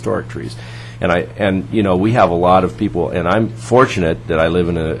trees or historic trees. And we have a lot of people, and I'm fortunate that I live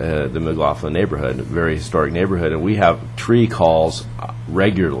in the McLaughlin neighborhood, a very historic neighborhood, and we have tree calls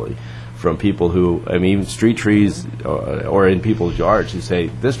regularly from people who, even street trees or in people's yards who say,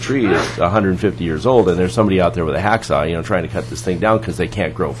 this tree is 150 years old, and there's somebody out there with a hacksaw, trying to cut this thing down because they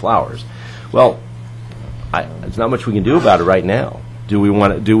can't grow flowers. Well, there's not much we can do about it right now. Do we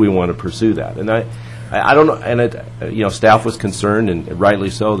want to pursue that? And I don't know. And staff was concerned, and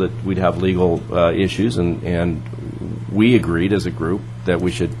rightly so, that we'd have legal issues, and we agreed as a group that we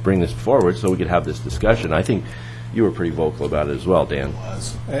should bring this forward so we could have this discussion. I think you were pretty vocal about it as well, Dan.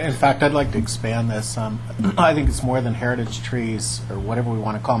 In fact, I'd like to expand this. I think it's more than heritage trees or whatever we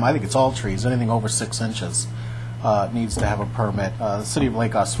want to call them. I think it's all trees. Anything over 6 inches needs to have a permit. The city of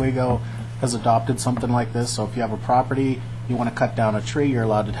Lake Oswego has adopted something like this. So if you have a property, you want to cut down a tree, you're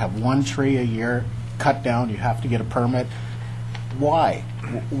allowed to have 1 tree a year cut down. You have to get a permit. Why?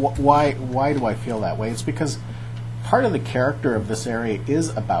 Why do I feel that way? It's because part of the character of this area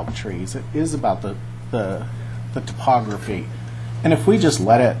is about trees. It is about the topography. And if we just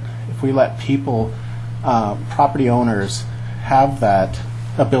let people, property owners, have that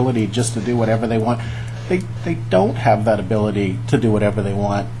ability just to do whatever they want, they don't have that ability to do whatever they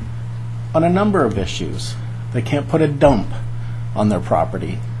want on a number of issues. They can't put a dump on their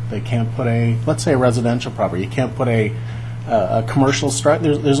property. They can't put let's say a residential property. You can't put a commercial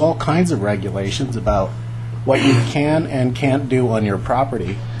structure. There's all kinds of regulations about what you can and can't do on your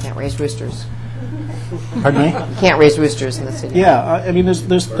property. Can't raise roosters. Pardon me? You can't raise roosters in the city. Yeah,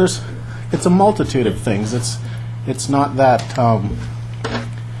 there's it's a multitude of things. It's not that.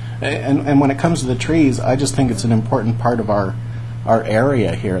 And when it comes to the trees, I just think it's an important part of our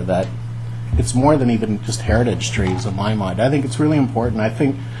area here that it's more than even just heritage trees in my mind. I think it's really important. I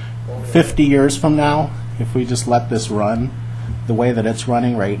think 50 years from now, if we just let this run the way that it's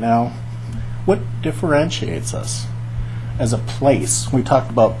running right now, what differentiates us as a place? We talked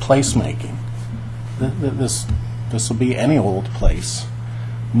about placemaking. This will be any old place.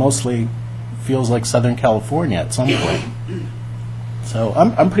 Mostly feels like Southern California at some point. So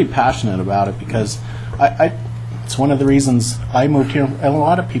I'm pretty passionate about it because it's one of the reasons I moved here, and a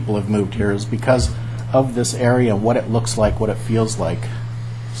lot of people have moved here, is because of this area, what it looks like, what it feels like.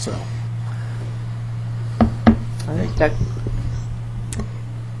 So. All right, Doug.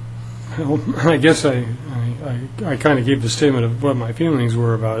 Well, I guess I kind of gave the statement of what my feelings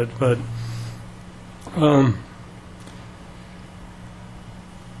were about it, but The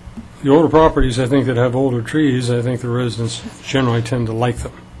older properties, I think, that have older trees, I think the residents generally tend to like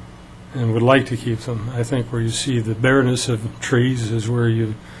them and would like to keep them. I think where you see the bareness of trees is where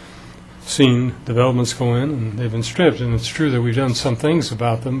you've seen developments go in and they've been stripped. And it's true that we've done some things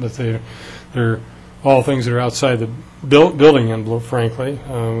about them, but they're all things that are outside the building envelope, frankly.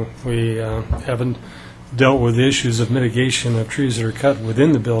 We haven't dealt with the issues of mitigation of trees that are cut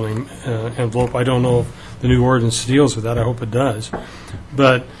within the building envelope. I don't know if the new ordinance deals with that. I hope it does.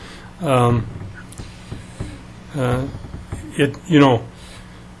 But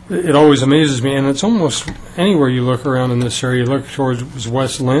it always amazes me, and it's almost anywhere you look around in this area. You look towards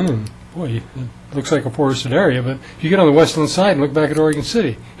West Lynn, and boy, it looks like a forested area. But if you get on the West Lynn side and look back at Oregon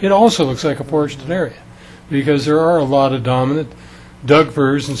City, it also looks like a forested area, because there are a lot of dominant Doug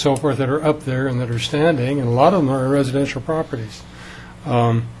firs and so forth that are up there and that are standing, and a lot of them are residential properties.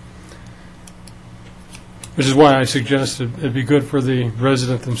 Which is why I suggested it'd be good for the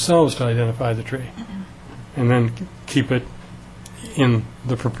resident themselves to identify the tree and then keep it in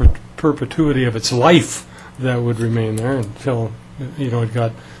the perpetuity of its life that would remain there until it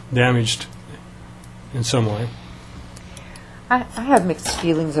got damaged in some way. I have mixed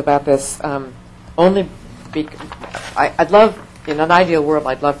feelings about this. Only because I'd love, in an ideal world,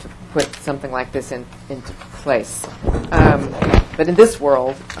 I'd love to put something like this into place. But in this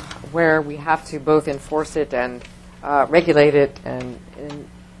world, where we have to both enforce it and regulate it, and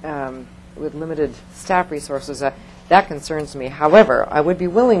with limited staff resources, that concerns me. However, I would be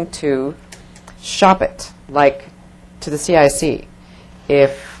willing to shop it, like to the CIC,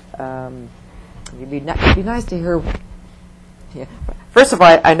 if it'd be nice to hear. Yeah. First of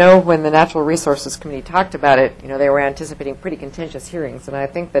all, I know when the Natural Resources Committee talked about it, they were anticipating pretty contentious hearings, and I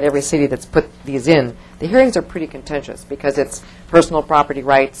think that every city that's put these in, the hearings are pretty contentious because it's personal property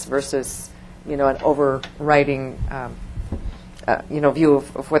rights versus, an overriding, view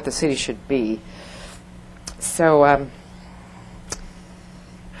of what the city should be. So, I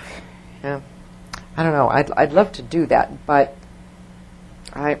don't know. I'd love to do that, but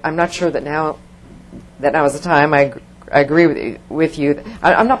I'm not sure that now is the time. I agree with you.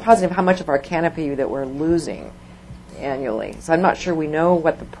 I'm not positive how much of our canopy that we're losing annually, so I'm not sure we know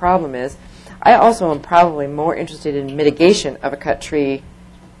what the problem is. I also am probably more interested in mitigation of a cut tree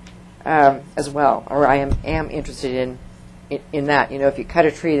as well, or I am interested in that. If you cut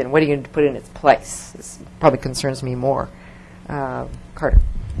a tree, then what are you going to put in its place? This probably concerns me more. Carter.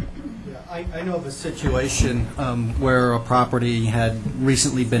 I know of a situation where a property had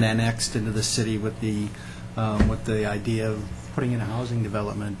recently been annexed into the city with the idea of putting in a housing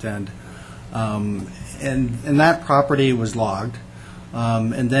development, and that property was logged,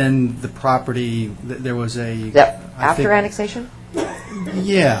 and then the property there was a after annexation.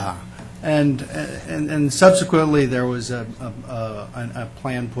 Yeah, and subsequently there was a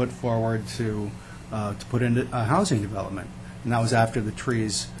plan put forward to put in a housing development, and that was after the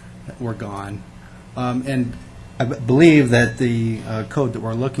trees were gone, and I believe that the code that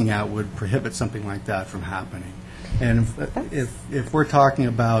we're looking at would prohibit something like that from happening. And if we're talking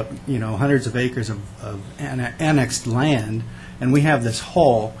about hundreds of acres of annexed land, and we have this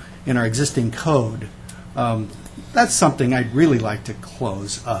hole in our existing code, that's something I'd really like to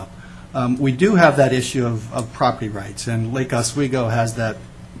close up. We do have that issue of property rights, and Lake Oswego has that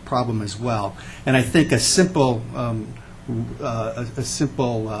problem as well. And I think a simple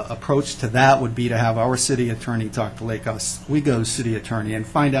approach to that would be to have our city attorney talk to Lake Oswego's city attorney and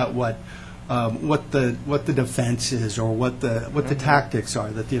find out what the defense is, or what the tactics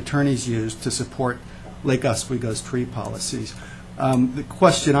are that the attorneys use to support Lake Oswego's tree policies. The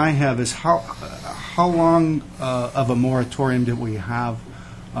question I have is how long of a moratorium do we have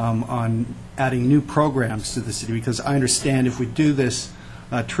on adding new programs to the city? Because I understand if we do this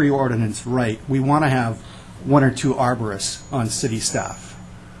tree ordinance right, we want to have one or two arborists on city staff.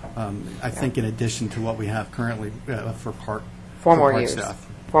 I think in addition to what we have currently for park staff.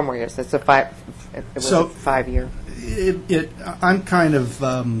 4 more years. It's a 5-year. I'm kind of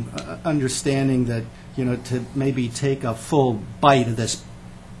understanding that to maybe take a full bite of this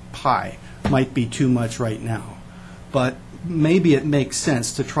pie might be too much right now, but maybe it makes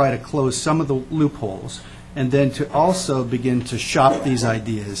sense to try to close some of the loopholes, and then to also begin to shop these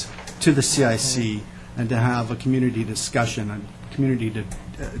ideas to the CIC and to have a community discussion, a community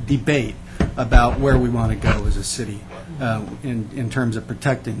debate about where we want to go as a city in terms of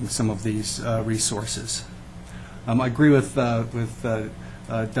protecting some of these resources. I agree with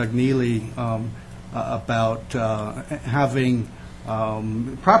Doug Neely about having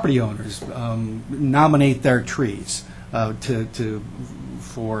property owners nominate their trees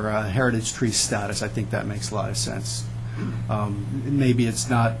for heritage tree status. I think that makes a lot of sense. Maybe it's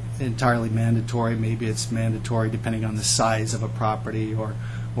not entirely mandatory. Maybe it's mandatory depending on the size of a property or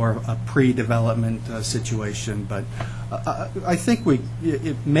a pre-development situation. But I think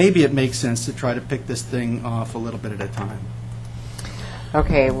maybe it makes sense to try to pick this thing off a little bit at a time.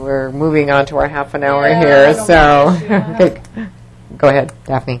 Okay, we're moving on to our half an hour here, so go ahead,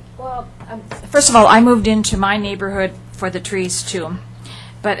 Daphne. Well, first of all, I moved into my neighborhood for the trees too,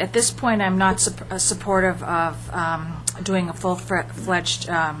 but at this point, I'm not supportive of doing a full-fledged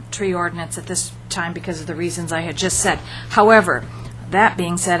tree ordinance at this time because of the reasons I had just said. However, that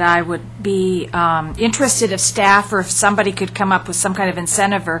being said, I would be interested if staff or if somebody could come up with some kind of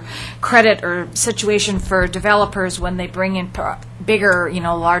incentive or credit or situation for developers when they bring in bigger,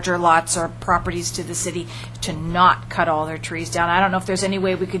 larger lots or properties to the city to not cut all their trees down. I don't know if there's any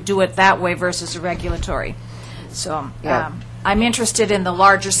way we could do it that way versus a regulatory. So I'm interested in the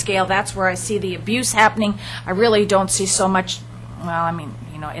larger scale. That's where I see the abuse happening. I really don't see so much,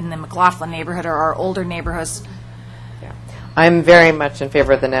 in the McLaughlin neighborhood or our older neighborhoods. I'm very much in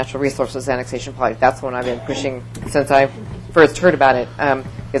favor of the natural resources annexation policy. That's the one I've been pushing since I first heard about it,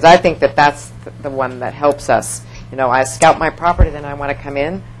 because I think that that's the one that helps us. I scout my property, then I want to come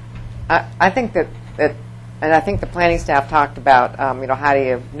in. I think that, and I think the planning staff talked about, how do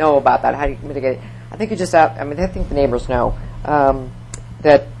you know about that? How do you mitigate it? I think you just I think the neighbors know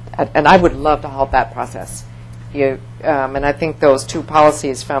that, and I would love to help that process. And I think those two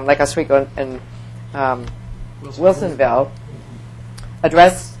policies from Lake Oswego and Wilsonville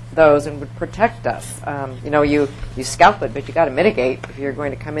address those and would protect us. You scout it, but you got to mitigate if you're going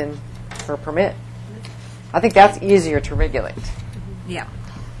to come in for a permit. I think that's easier to regulate. Yeah.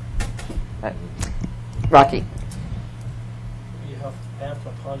 But, Rocky. I have to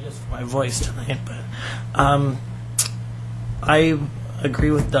apologize for my voice tonight, but I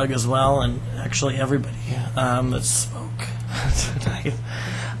agree with Doug as well, and actually everybody that spoke tonight.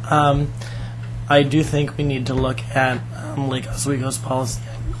 I do think we need to look at Lake Oswego's policy.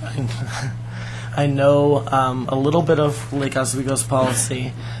 I know a little bit of Lake Oswego's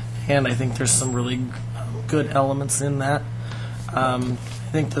policy, and I think there's some really good elements in that. I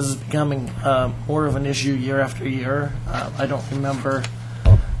think this is becoming more of an issue year after year. I don't remember,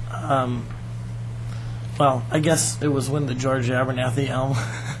 well, I guess it was when the George Abernathy Elm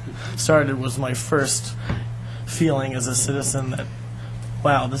started was my first feeling as a citizen that,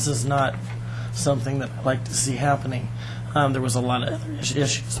 wow, this is not something that I like to see happening. There was a lot of other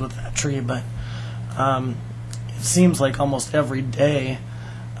issues with that tree, but it seems like almost every day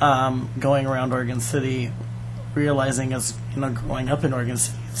going around Oregon City, realizing as growing up in Oregon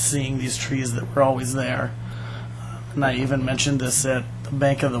City, seeing these trees that were always there. And I even mentioned this at the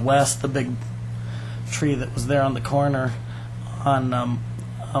Bank of the West, the big tree that was there on the corner on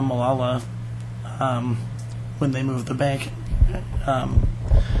Malala when they moved the bank.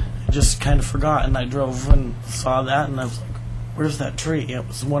 Just kind of forgot, and I drove and saw that, and I was like, where's that tree? It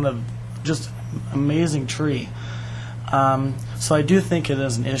was one of just an amazing tree. So I do think it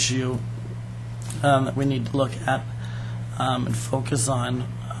is an issue that we need to look at and focus on,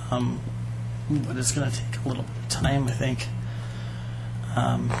 but it's going to take a little bit of time, I think.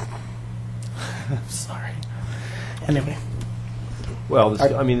 Sorry. Anyway. Well,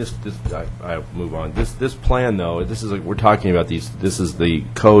 I'll move on. This plan, though, this is we're talking about these. This is the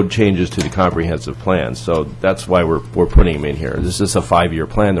code changes to the comprehensive plan, so that's why we're putting them in here. This is a 5-year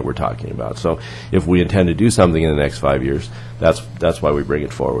plan that we're talking about. So if we intend to do something in the next 5 years, that's why we bring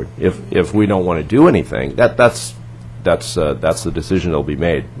it forward. If we don't want to do anything, that's the decision that'll be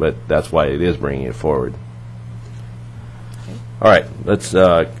made. But that's why it is bringing it forward. All right, let's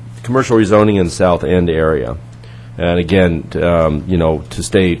commercial rezoning in the South End area. And again, to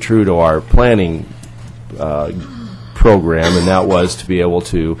stay true to our planning program, and that was to be able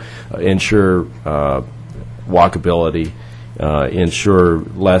to ensure walkability, ensure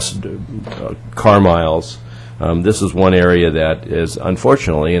less car miles. This is one area that is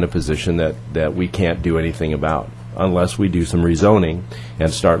unfortunately in a position that we can't do anything about unless we do some rezoning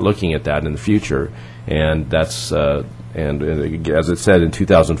and start looking at that in the future. And that's and as it said in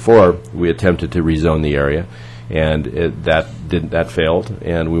 2004, we attempted to rezone the area. And that failed,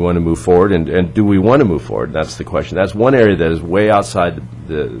 and we want to move forward. And do we want to move forward? That's the question. That's one area that is way outside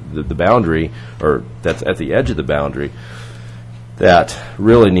the boundary, or that's at the edge of the boundary, that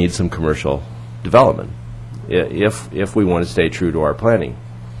really needs some commercial development if we want to stay true to our planning.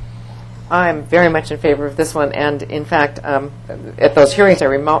 I'm very much in favor of this one, and in fact, at those hearings, I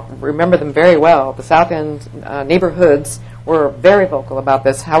remember them very well. The South End neighborhoods were very vocal about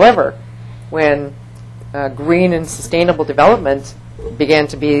this. However, when green and sustainable development began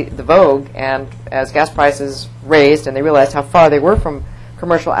to be the vogue, and as gas prices raised and they realized how far they were from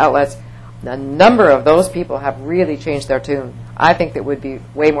commercial outlets, a number of those people have really changed their tune. I think that would be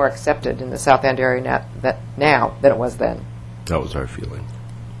way more accepted in the South End area now than it was then. That was our feeling.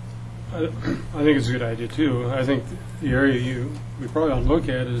 I think it's a good idea, too. I think the area we probably ought to look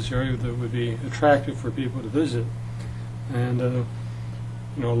at is the area that would be attractive for people to visit. And, a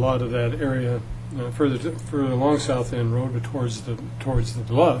lot of that area further along South End Road, but towards the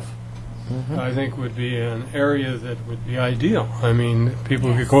bluff, I think would be an area that would be ideal. I mean,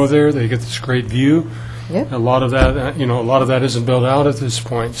 people could go there, they get this great view. Yep. A lot of that isn't built out at this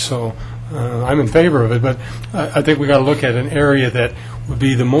point, so I'm in favor of it. But I think we got to look at an area that would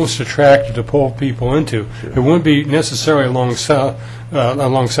be the most attractive to pull people into. Sure. It wouldn't be necessarily along South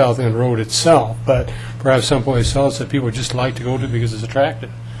End Road itself, but perhaps someplace else that people would just like to go to because it's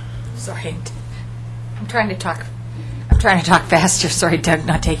attractive. Sorry, I'm trying to talk faster. Sorry, Doug,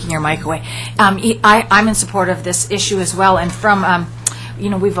 not taking your mic away. I'm in support of this issue as well, and from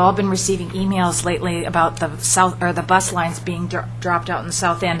we've all been receiving emails lately about the bus lines being dropped out in the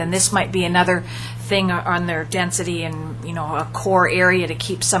South End, and this might be another thing on their density and a core area to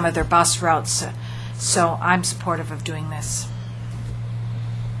keep some of their bus routes. So I'm supportive of doing this.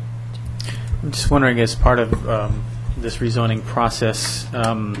 I'm just wondering, as part of this rezoning process,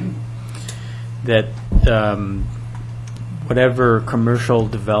 that whatever commercial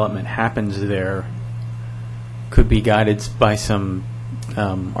development happens there could be guided by some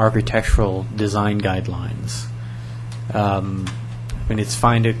architectural design guidelines. It's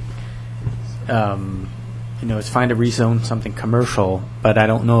fine to rezone something commercial, but I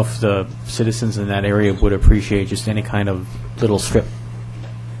don't know if the citizens in that area would appreciate just any kind of little strip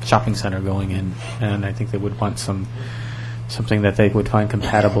shopping center going in, and I think they would want something that they would find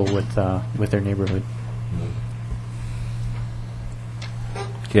compatible with their neighborhood.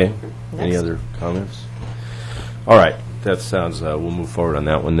 Okay. Any other comments? All right. That sounds, we'll move forward on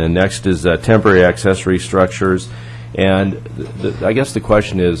that one. Then next is temporary accessory structures. And I guess the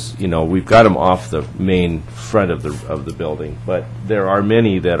question is, we've got them off the main front of the building, but there are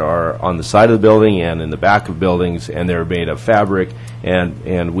many that are on the side of the building and in the back of buildings, and they're made of fabric,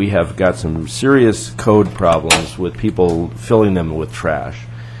 and we have got some serious code problems with people filling them with trash.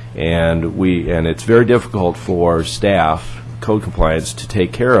 And it's very difficult for staff, code compliance, to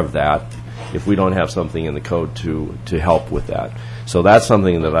take care of that if we don't have something in the code to help with that. So that's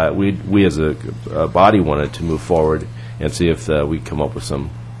something that we as a body wanted to move forward and see if we come up with some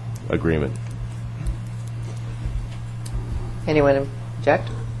agreement. Anyone object?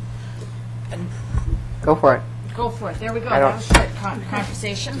 Go for it. Go for it. There we go. That was short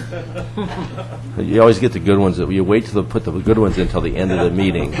conversation. You always get the good ones. You wait till they put the good ones until the end of the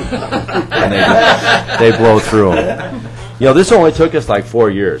meeting, and they blow through them. This only took us like 4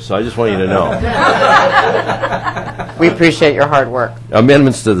 years, so I just want you to know. We appreciate your hard work.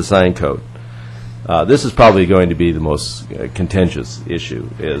 Amendments to the sign code. This is probably going to be the most contentious issue,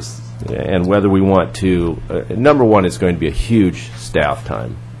 and whether we want to, number one, it's going to be a huge staff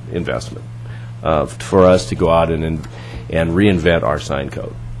time investment for us to go out and reinvent our sign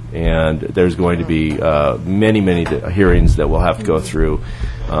code. And there's going to be many hearings that we'll have to go through.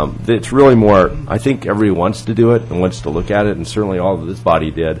 It's really more, I think everybody wants to do it and wants to look at it, and certainly all of this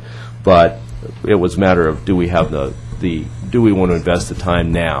body did, but it was a matter of, do we have do we want to invest the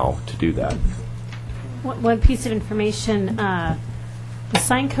time now to do that? One piece of information, the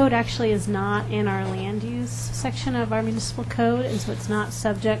sign code actually is not in our land use section of our municipal code, and so it's not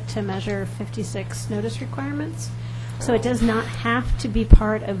subject to Measure 56 notice requirements. So it does not have to be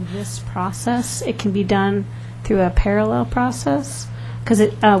part of this process. It can be done through a parallel process, because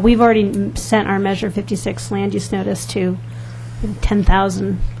we've already sent our Measure 56 land use notice to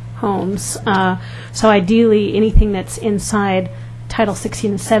 10,000 homes. So ideally, anything that's inside Title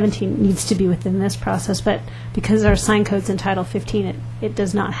 16 and 17 needs to be within this process, but because our sign code's in Title 15, it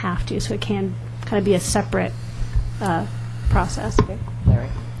does not have to, so it can kind of be a separate process. Okay. Larry?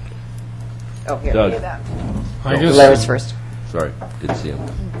 Oh, here. Doug. That. I guess Larry's first. Sorry, didn't see him.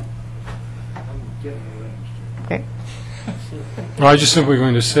 Okay. Well, I was just simply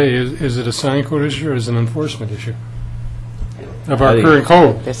going to say, is it a sign code issue or is it an enforcement issue of our current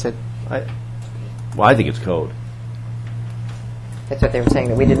code? They said, I think it's code. that's what they were saying,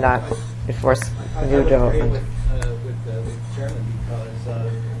 that we did not enforce the new development. With the chairman,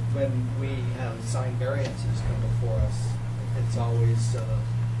 because when we have sign variances come before us, it's always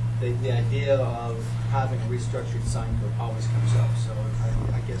the idea of having a restructured sign code always comes up. So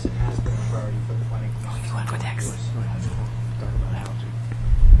I guess it has been a priority for the planning commission.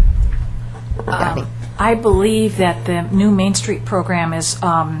 I believe that the new Main Street program is,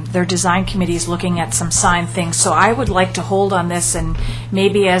 their design committee is looking at some sign things, so I would like to hold on this, and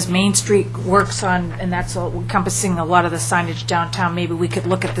maybe as Main Street works on, and that's all encompassing a lot of the signage downtown, maybe we could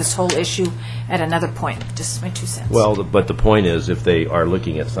look at this whole issue at another point. Just my 2 cents. Well, but the point is, if they are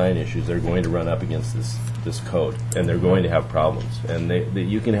looking at sign issues, they're going to run up against this code, and they're going to have problems. And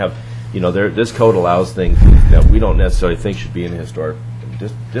you can have, this code allows things that we don't necessarily think should be in a historic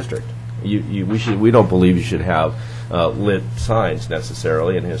district. We don't believe you should have lit signs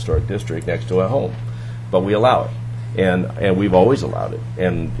necessarily in a historic district next to a home, but we allow it, and we've always allowed it.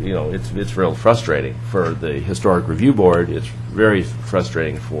 And it's real frustrating for the Historic Review Board. It's very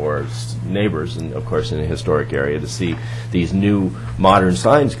frustrating for neighbors, and of course in a historic area, to see these new modern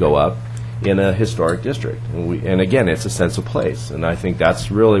signs go up in a historic district. And again, it's a sense of place, and I think that's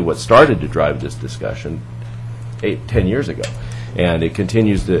really what started to drive this discussion 10 years ago. And it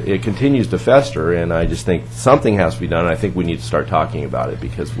continues to fester, and I just think something has to be done. I think we need to start talking about it,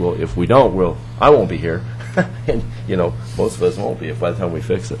 because if we don't, I won't be here, and most of us won't be by the time we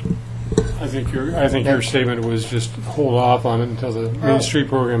fix it. I think your statement was just hold off on it until the Main Street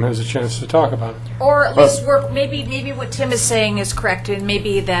program has a chance to talk about it. Or at least work. Maybe what Tim is saying is correct, and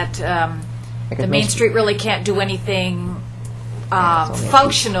maybe that the Main Street really can't do anything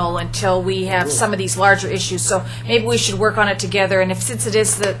functional until we have some of these larger issues. So maybe we should work on it together. And since it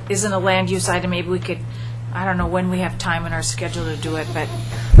isn't a land use item, maybe we could, I don't know when we have time in our schedule to do it, but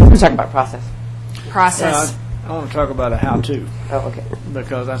We're talking about process. I want to talk about a how-to. Oh, okay.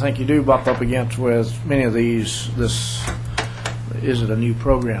 Because I think you do bump up against with many of these, is it a new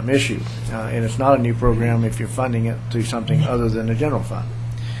program issue? And it's not a new program if you're funding it through something other than the general fund.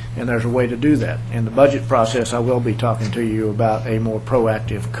 And there's a way to do that. In the budget process, I will be talking to you about a more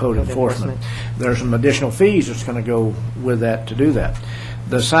proactive code enforcement. There's some additional fees that's going to go with that to do that.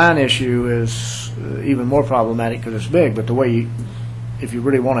 The sign issue is even more problematic because it's big, but the way if you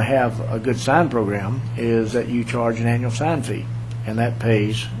really want to have a good sign program, is that you charge an annual sign fee, and that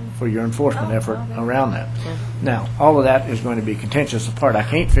pays for your enforcement effort around that. Now, all of that is going to be contentious. The part I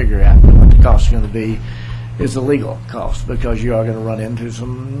can't figure out what the cost is going to be is the legal cost, because you are going to run into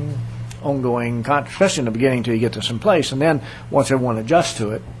some ongoing, especially in the beginning until you get this in place, and then once everyone adjusts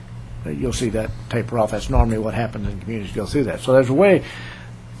to it, you'll see that taper off. That's normally what happens in communities go through that. So there's a way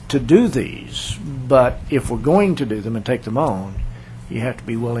to do these, but if we're going to do them and take them on, you have to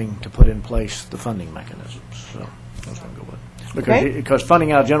be willing to put in place the funding mechanisms. So that's what I'm going with. Because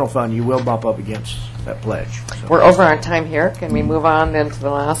funding out of general fund, you will bump up against that pledge. So. We're over our time here. Can we move on then to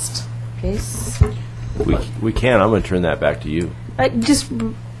the last piece? We can. I'm going to turn that back to you. We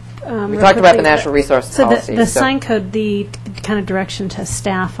talked about the natural resource policy. The sign code, the kind of direction to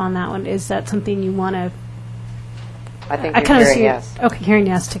staff on that one, is that something you want to? I think you're hearing yes. Okay, hearing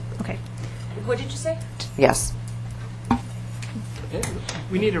yes. Okay. What did you say? Yes.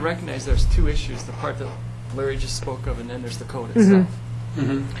 We need to recognize there's two issues, the part that Larry just spoke of, and then there's the code itself.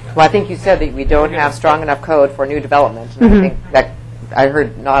 Well, I think you said that we don't have strong enough code for new development, and I think that I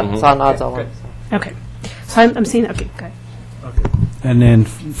heard saw nods all over. Okay. So I'm seeing, okay, good. And then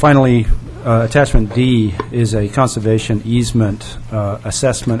finally, attachment D is a conservation easement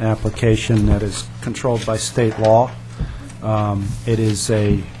assessment application that is controlled by state law. It is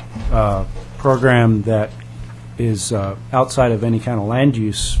a program that is outside of any kind of land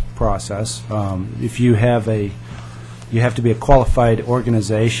use process. If you have you have to be a qualified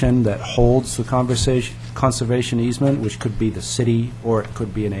organization that holds the conservation easement, which could be the city or it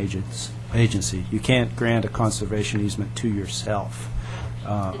could be an agency. You can't grant a conservation easement to yourself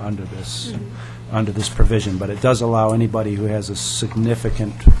under this provision, but it does allow anybody who has a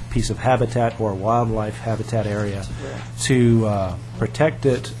significant piece of habitat or wildlife habitat area to protect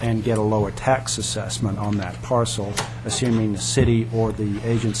it and get a lower tax assessment on that parcel, assuming the city or the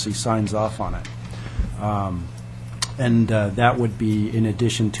agency signs off on it. And that would be in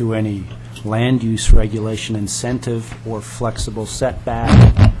addition to any land use regulation incentive or flexible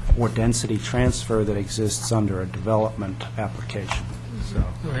setback or density transfer that exists under a development application. So.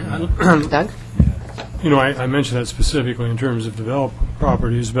 Doug? I mentioned that specifically in terms of developed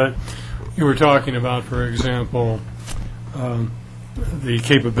properties, but you were talking about, for example, the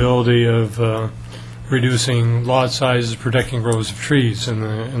capability of reducing lot sizes, protecting rows of trees in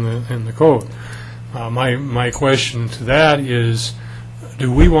the code. My question to that is, do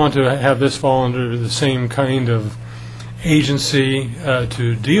we want to have this fall under the same kind of agency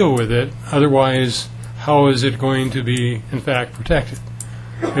to deal with it? Otherwise, how is it going to be, in fact, protected?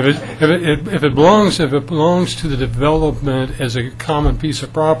 If it belongs to the development as a common piece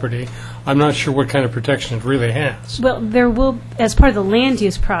of property, I'm not sure what kind of protection it really has. Well, there will, as part of the land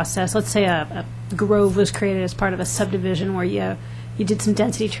use process, let's say a grove was created as part of a subdivision where you did some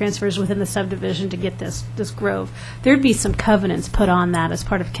density transfers within the subdivision to get this grove, there'd be some covenants put on that as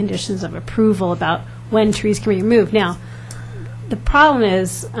part of conditions of approval about when trees can be removed. Now, the problem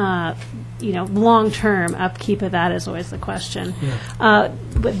is, long-term upkeep of that is always the question.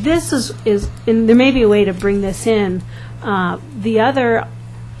 But this is, and there may be a way to bring this in. The other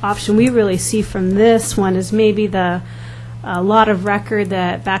option we really see from this one is maybe the lot of record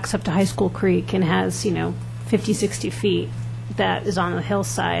that backs up to High School Creek and has, 50, 60 feet that is on the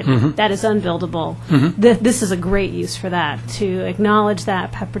hillside. That is unbuildable. This is a great use for that, to acknowledge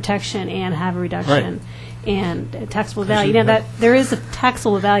that protection and have a reduction and taxable value. That there is a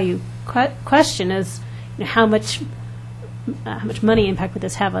taxable value question is how much money impact would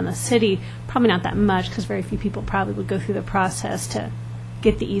this have on the city? Probably not that much, because very few people probably would go through the process to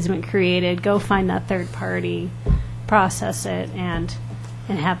get the easement created, go find that third party, process it, and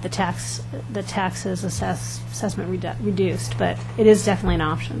have the taxes assessment reduced. But it is definitely an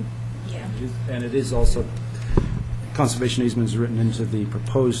option. And it is also, conservation easement is written into the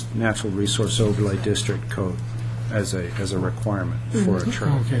proposed natural resource overlay district code as a requirement for a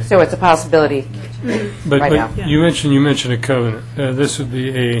trail. Okay. So it's a possibility But right now. you mentioned a covenant. This would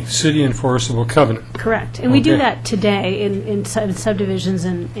be a city enforceable covenant. Correct. And we do that today in subdivisions,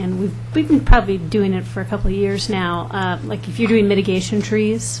 and we've been probably doing it for a couple of years now. Like if you're doing mitigation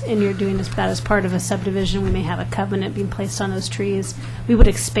trees and you're doing that as part of a subdivision, we may have a covenant being placed on those trees. We would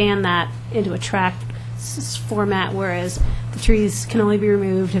expand that into a tract format, whereas the trees can only be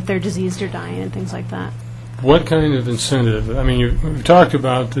removed if they're diseased or dying and things like that. What kind of incentive? I mean, you've talked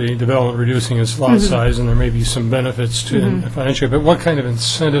about the development reducing its lot size, and there may be some benefits to it financially, but what kind of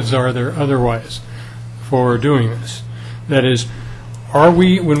incentives are there otherwise for doing this? That is,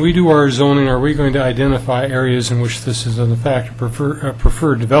 when we do our zoning, are we going to identify areas in which this is, in fact,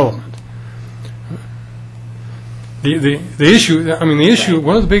 preferred development? The issue,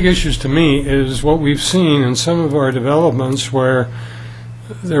 one of the big issues to me is what we've seen in some of our developments where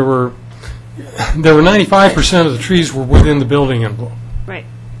there were 95% of the trees were within the building envelope. Right.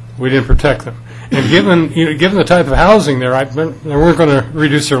 We didn't protect them. And given the type of housing there, they weren't going to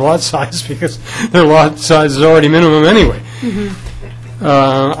reduce their lot size because their lot size is already minimum anyway.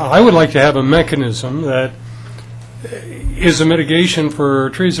 I would like to have a mechanism that is a mitigation for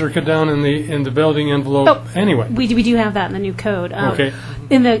trees that are cut down in the building envelope anyway. We do have that in the new code. Okay.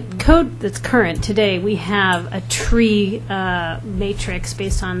 In the code that's current today, we have a tree matrix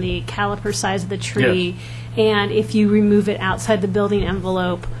based on the caliper size of the tree, and if you remove it outside the building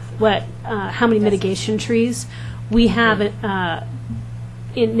envelope, how many mitigation trees. We have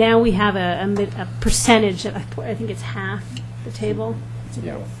now we have a percentage of, I think it's half the table,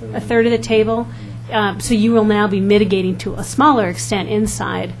 a third of the table. So you will now be mitigating to a smaller extent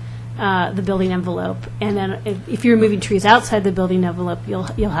inside the building envelope, and then if you're moving trees outside the building envelope, you'll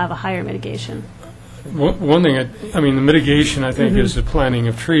have a higher mitigation. One thing, the mitigation, I think, is the planting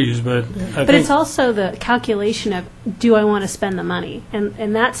of trees, but it's also the calculation of, do I want to spend the money?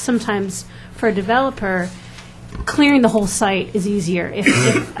 And that's sometimes, for a developer, clearing the whole site is easier if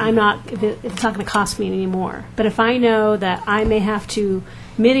it's not going to cost me any more. But if I know that I may have to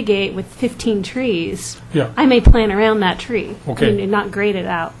mitigate with 15 trees, I may plan around that tree and not grade it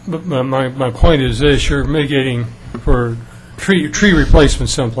out. But my point is this: you're mitigating for tree replacement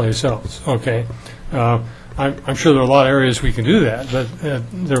someplace else. Okay, I'm sure there are a lot of areas we can do that, but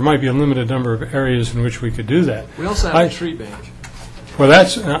there might be a limited number of areas in which we could do that. We also have a tree bank. Well,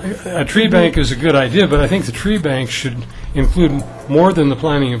 a tree bank is a good idea, but I think the tree bank should include more than the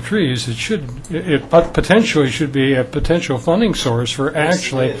planting of trees. It potentially should be a potential funding source for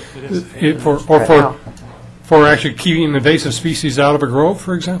actually for actually keeping invasive species out of a grove,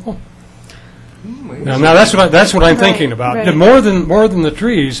 for example. Now that's what I'm thinking about. Right. More than the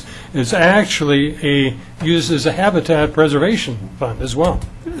trees is actually used as a habitat preservation fund as well.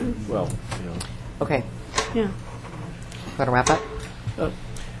 Well, Okay. Yeah. Want to wrap up?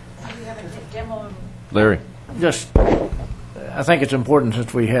 Larry. I think it's important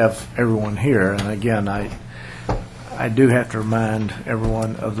since we have everyone here, and again, I do have to remind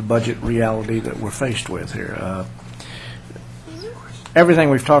everyone of the budget reality that we're faced with here. Everything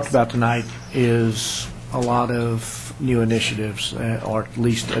we've talked about tonight is a lot of new initiatives, or at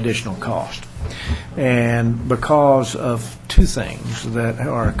least additional cost. And because of two things that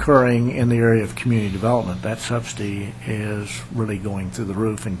are occurring in the area of community development, that subsidy is really going through the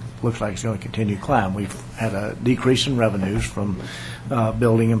roof and looks like it's going to continue to climb. We've had a decrease in revenues from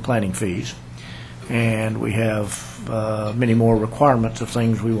building and planning fees, and we have many more requirements of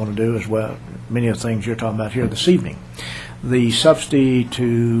things we want to do as well, many of the things you're talking about here this evening. The subsidy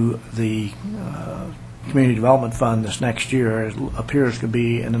to the Community Development Fund this next year appears to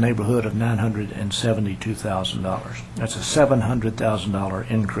be in the neighborhood of $972,000. That's a $700,000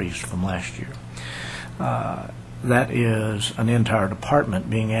 increase from last year. That is an entire department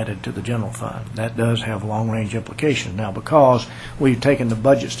being added to the general fund. That does have long-range implications. Now, because we've taken the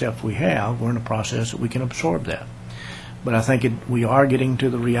budget steps we have, we're in a process that we can absorb that. But I think we are getting to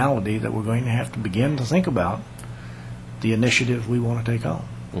the reality that we're going to have to begin to think about the initiatives we want to take on.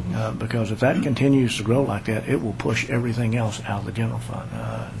 Because if that continues to grow like that, it will push everything else out of the general fund.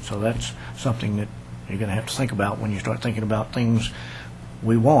 So that's something that you're going to have to think about when you start thinking about things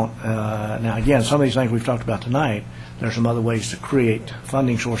we want. Now, again, some of these things we've talked about tonight, there's some other ways to create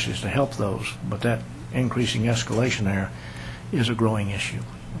funding sources to help those, but that increasing escalation there is a growing issue.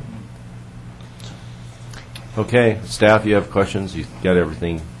 Okay, staff, you have questions? You got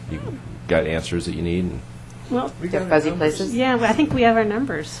everything? You got answers that you need? Well, We got fuzzy places? yeah, I think we have our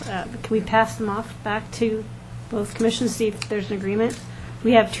numbers. Can we pass them off back to both commissions, see if there's an agreement?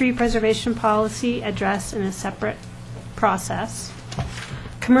 We have tree preservation policy addressed in a separate process.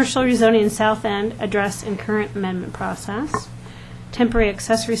 Commercial rezoning in South End addressed in current amendment process. Temporary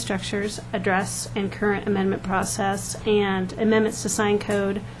accessory structures addressed in current amendment process. And amendments to sign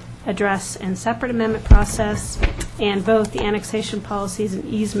code addressed in separate amendment process. And both the annexation policies and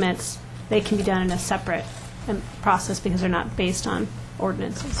easements, they can be done in a separate process because they're not based on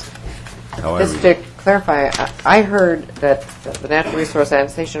ordinances. Just to clarify, I heard that the natural resource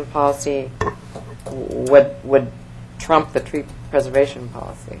annexation policy would trump the tree preservation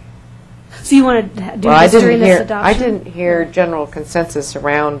policy. So you want to do Well, this during this adoption? I didn't hear general consensus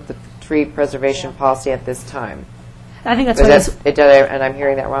around the tree preservation policy at this time. I think that's why and I'm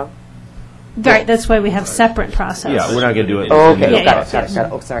hearing that wrong? right. That's why we have separate process. Yeah, we're not going to do it. Oh, okay. Yeah, Got yeah.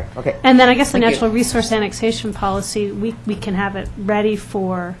 it. Oh, sorry. Okay. And then I guess the Thank you. natural resource annexation policy, we can have it ready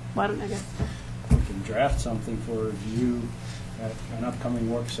for, well, I don't know, I guess. We can draft something for review at an upcoming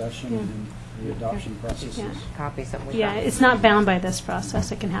work session and the adoption process Yeah. is Copy something. Yeah, it's not bound by this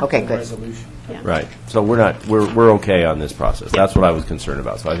process. It can happen. Okay, a good. resolution. Yeah. Right. So we're okay on this process. That's what I was concerned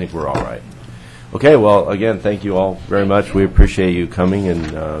about. So I think we're all right. Okay. Well, again, thank you all very much. We appreciate you coming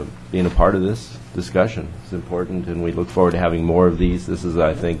and being a part of this discussion. It's important, and we look forward to having more of these. This is,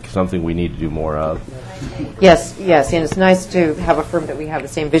 I think, something we need to do more of. Yes, and it's nice to have affirmed that we have the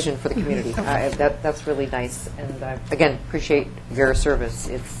same vision for the community. That's really nice, and again, appreciate your service.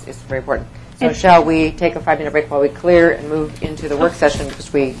 It's very important. So shall we take a 5-minute break while we clear and move into the work session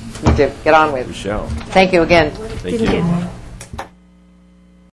because we need to get on with? We shall. Thank you again. Thank you.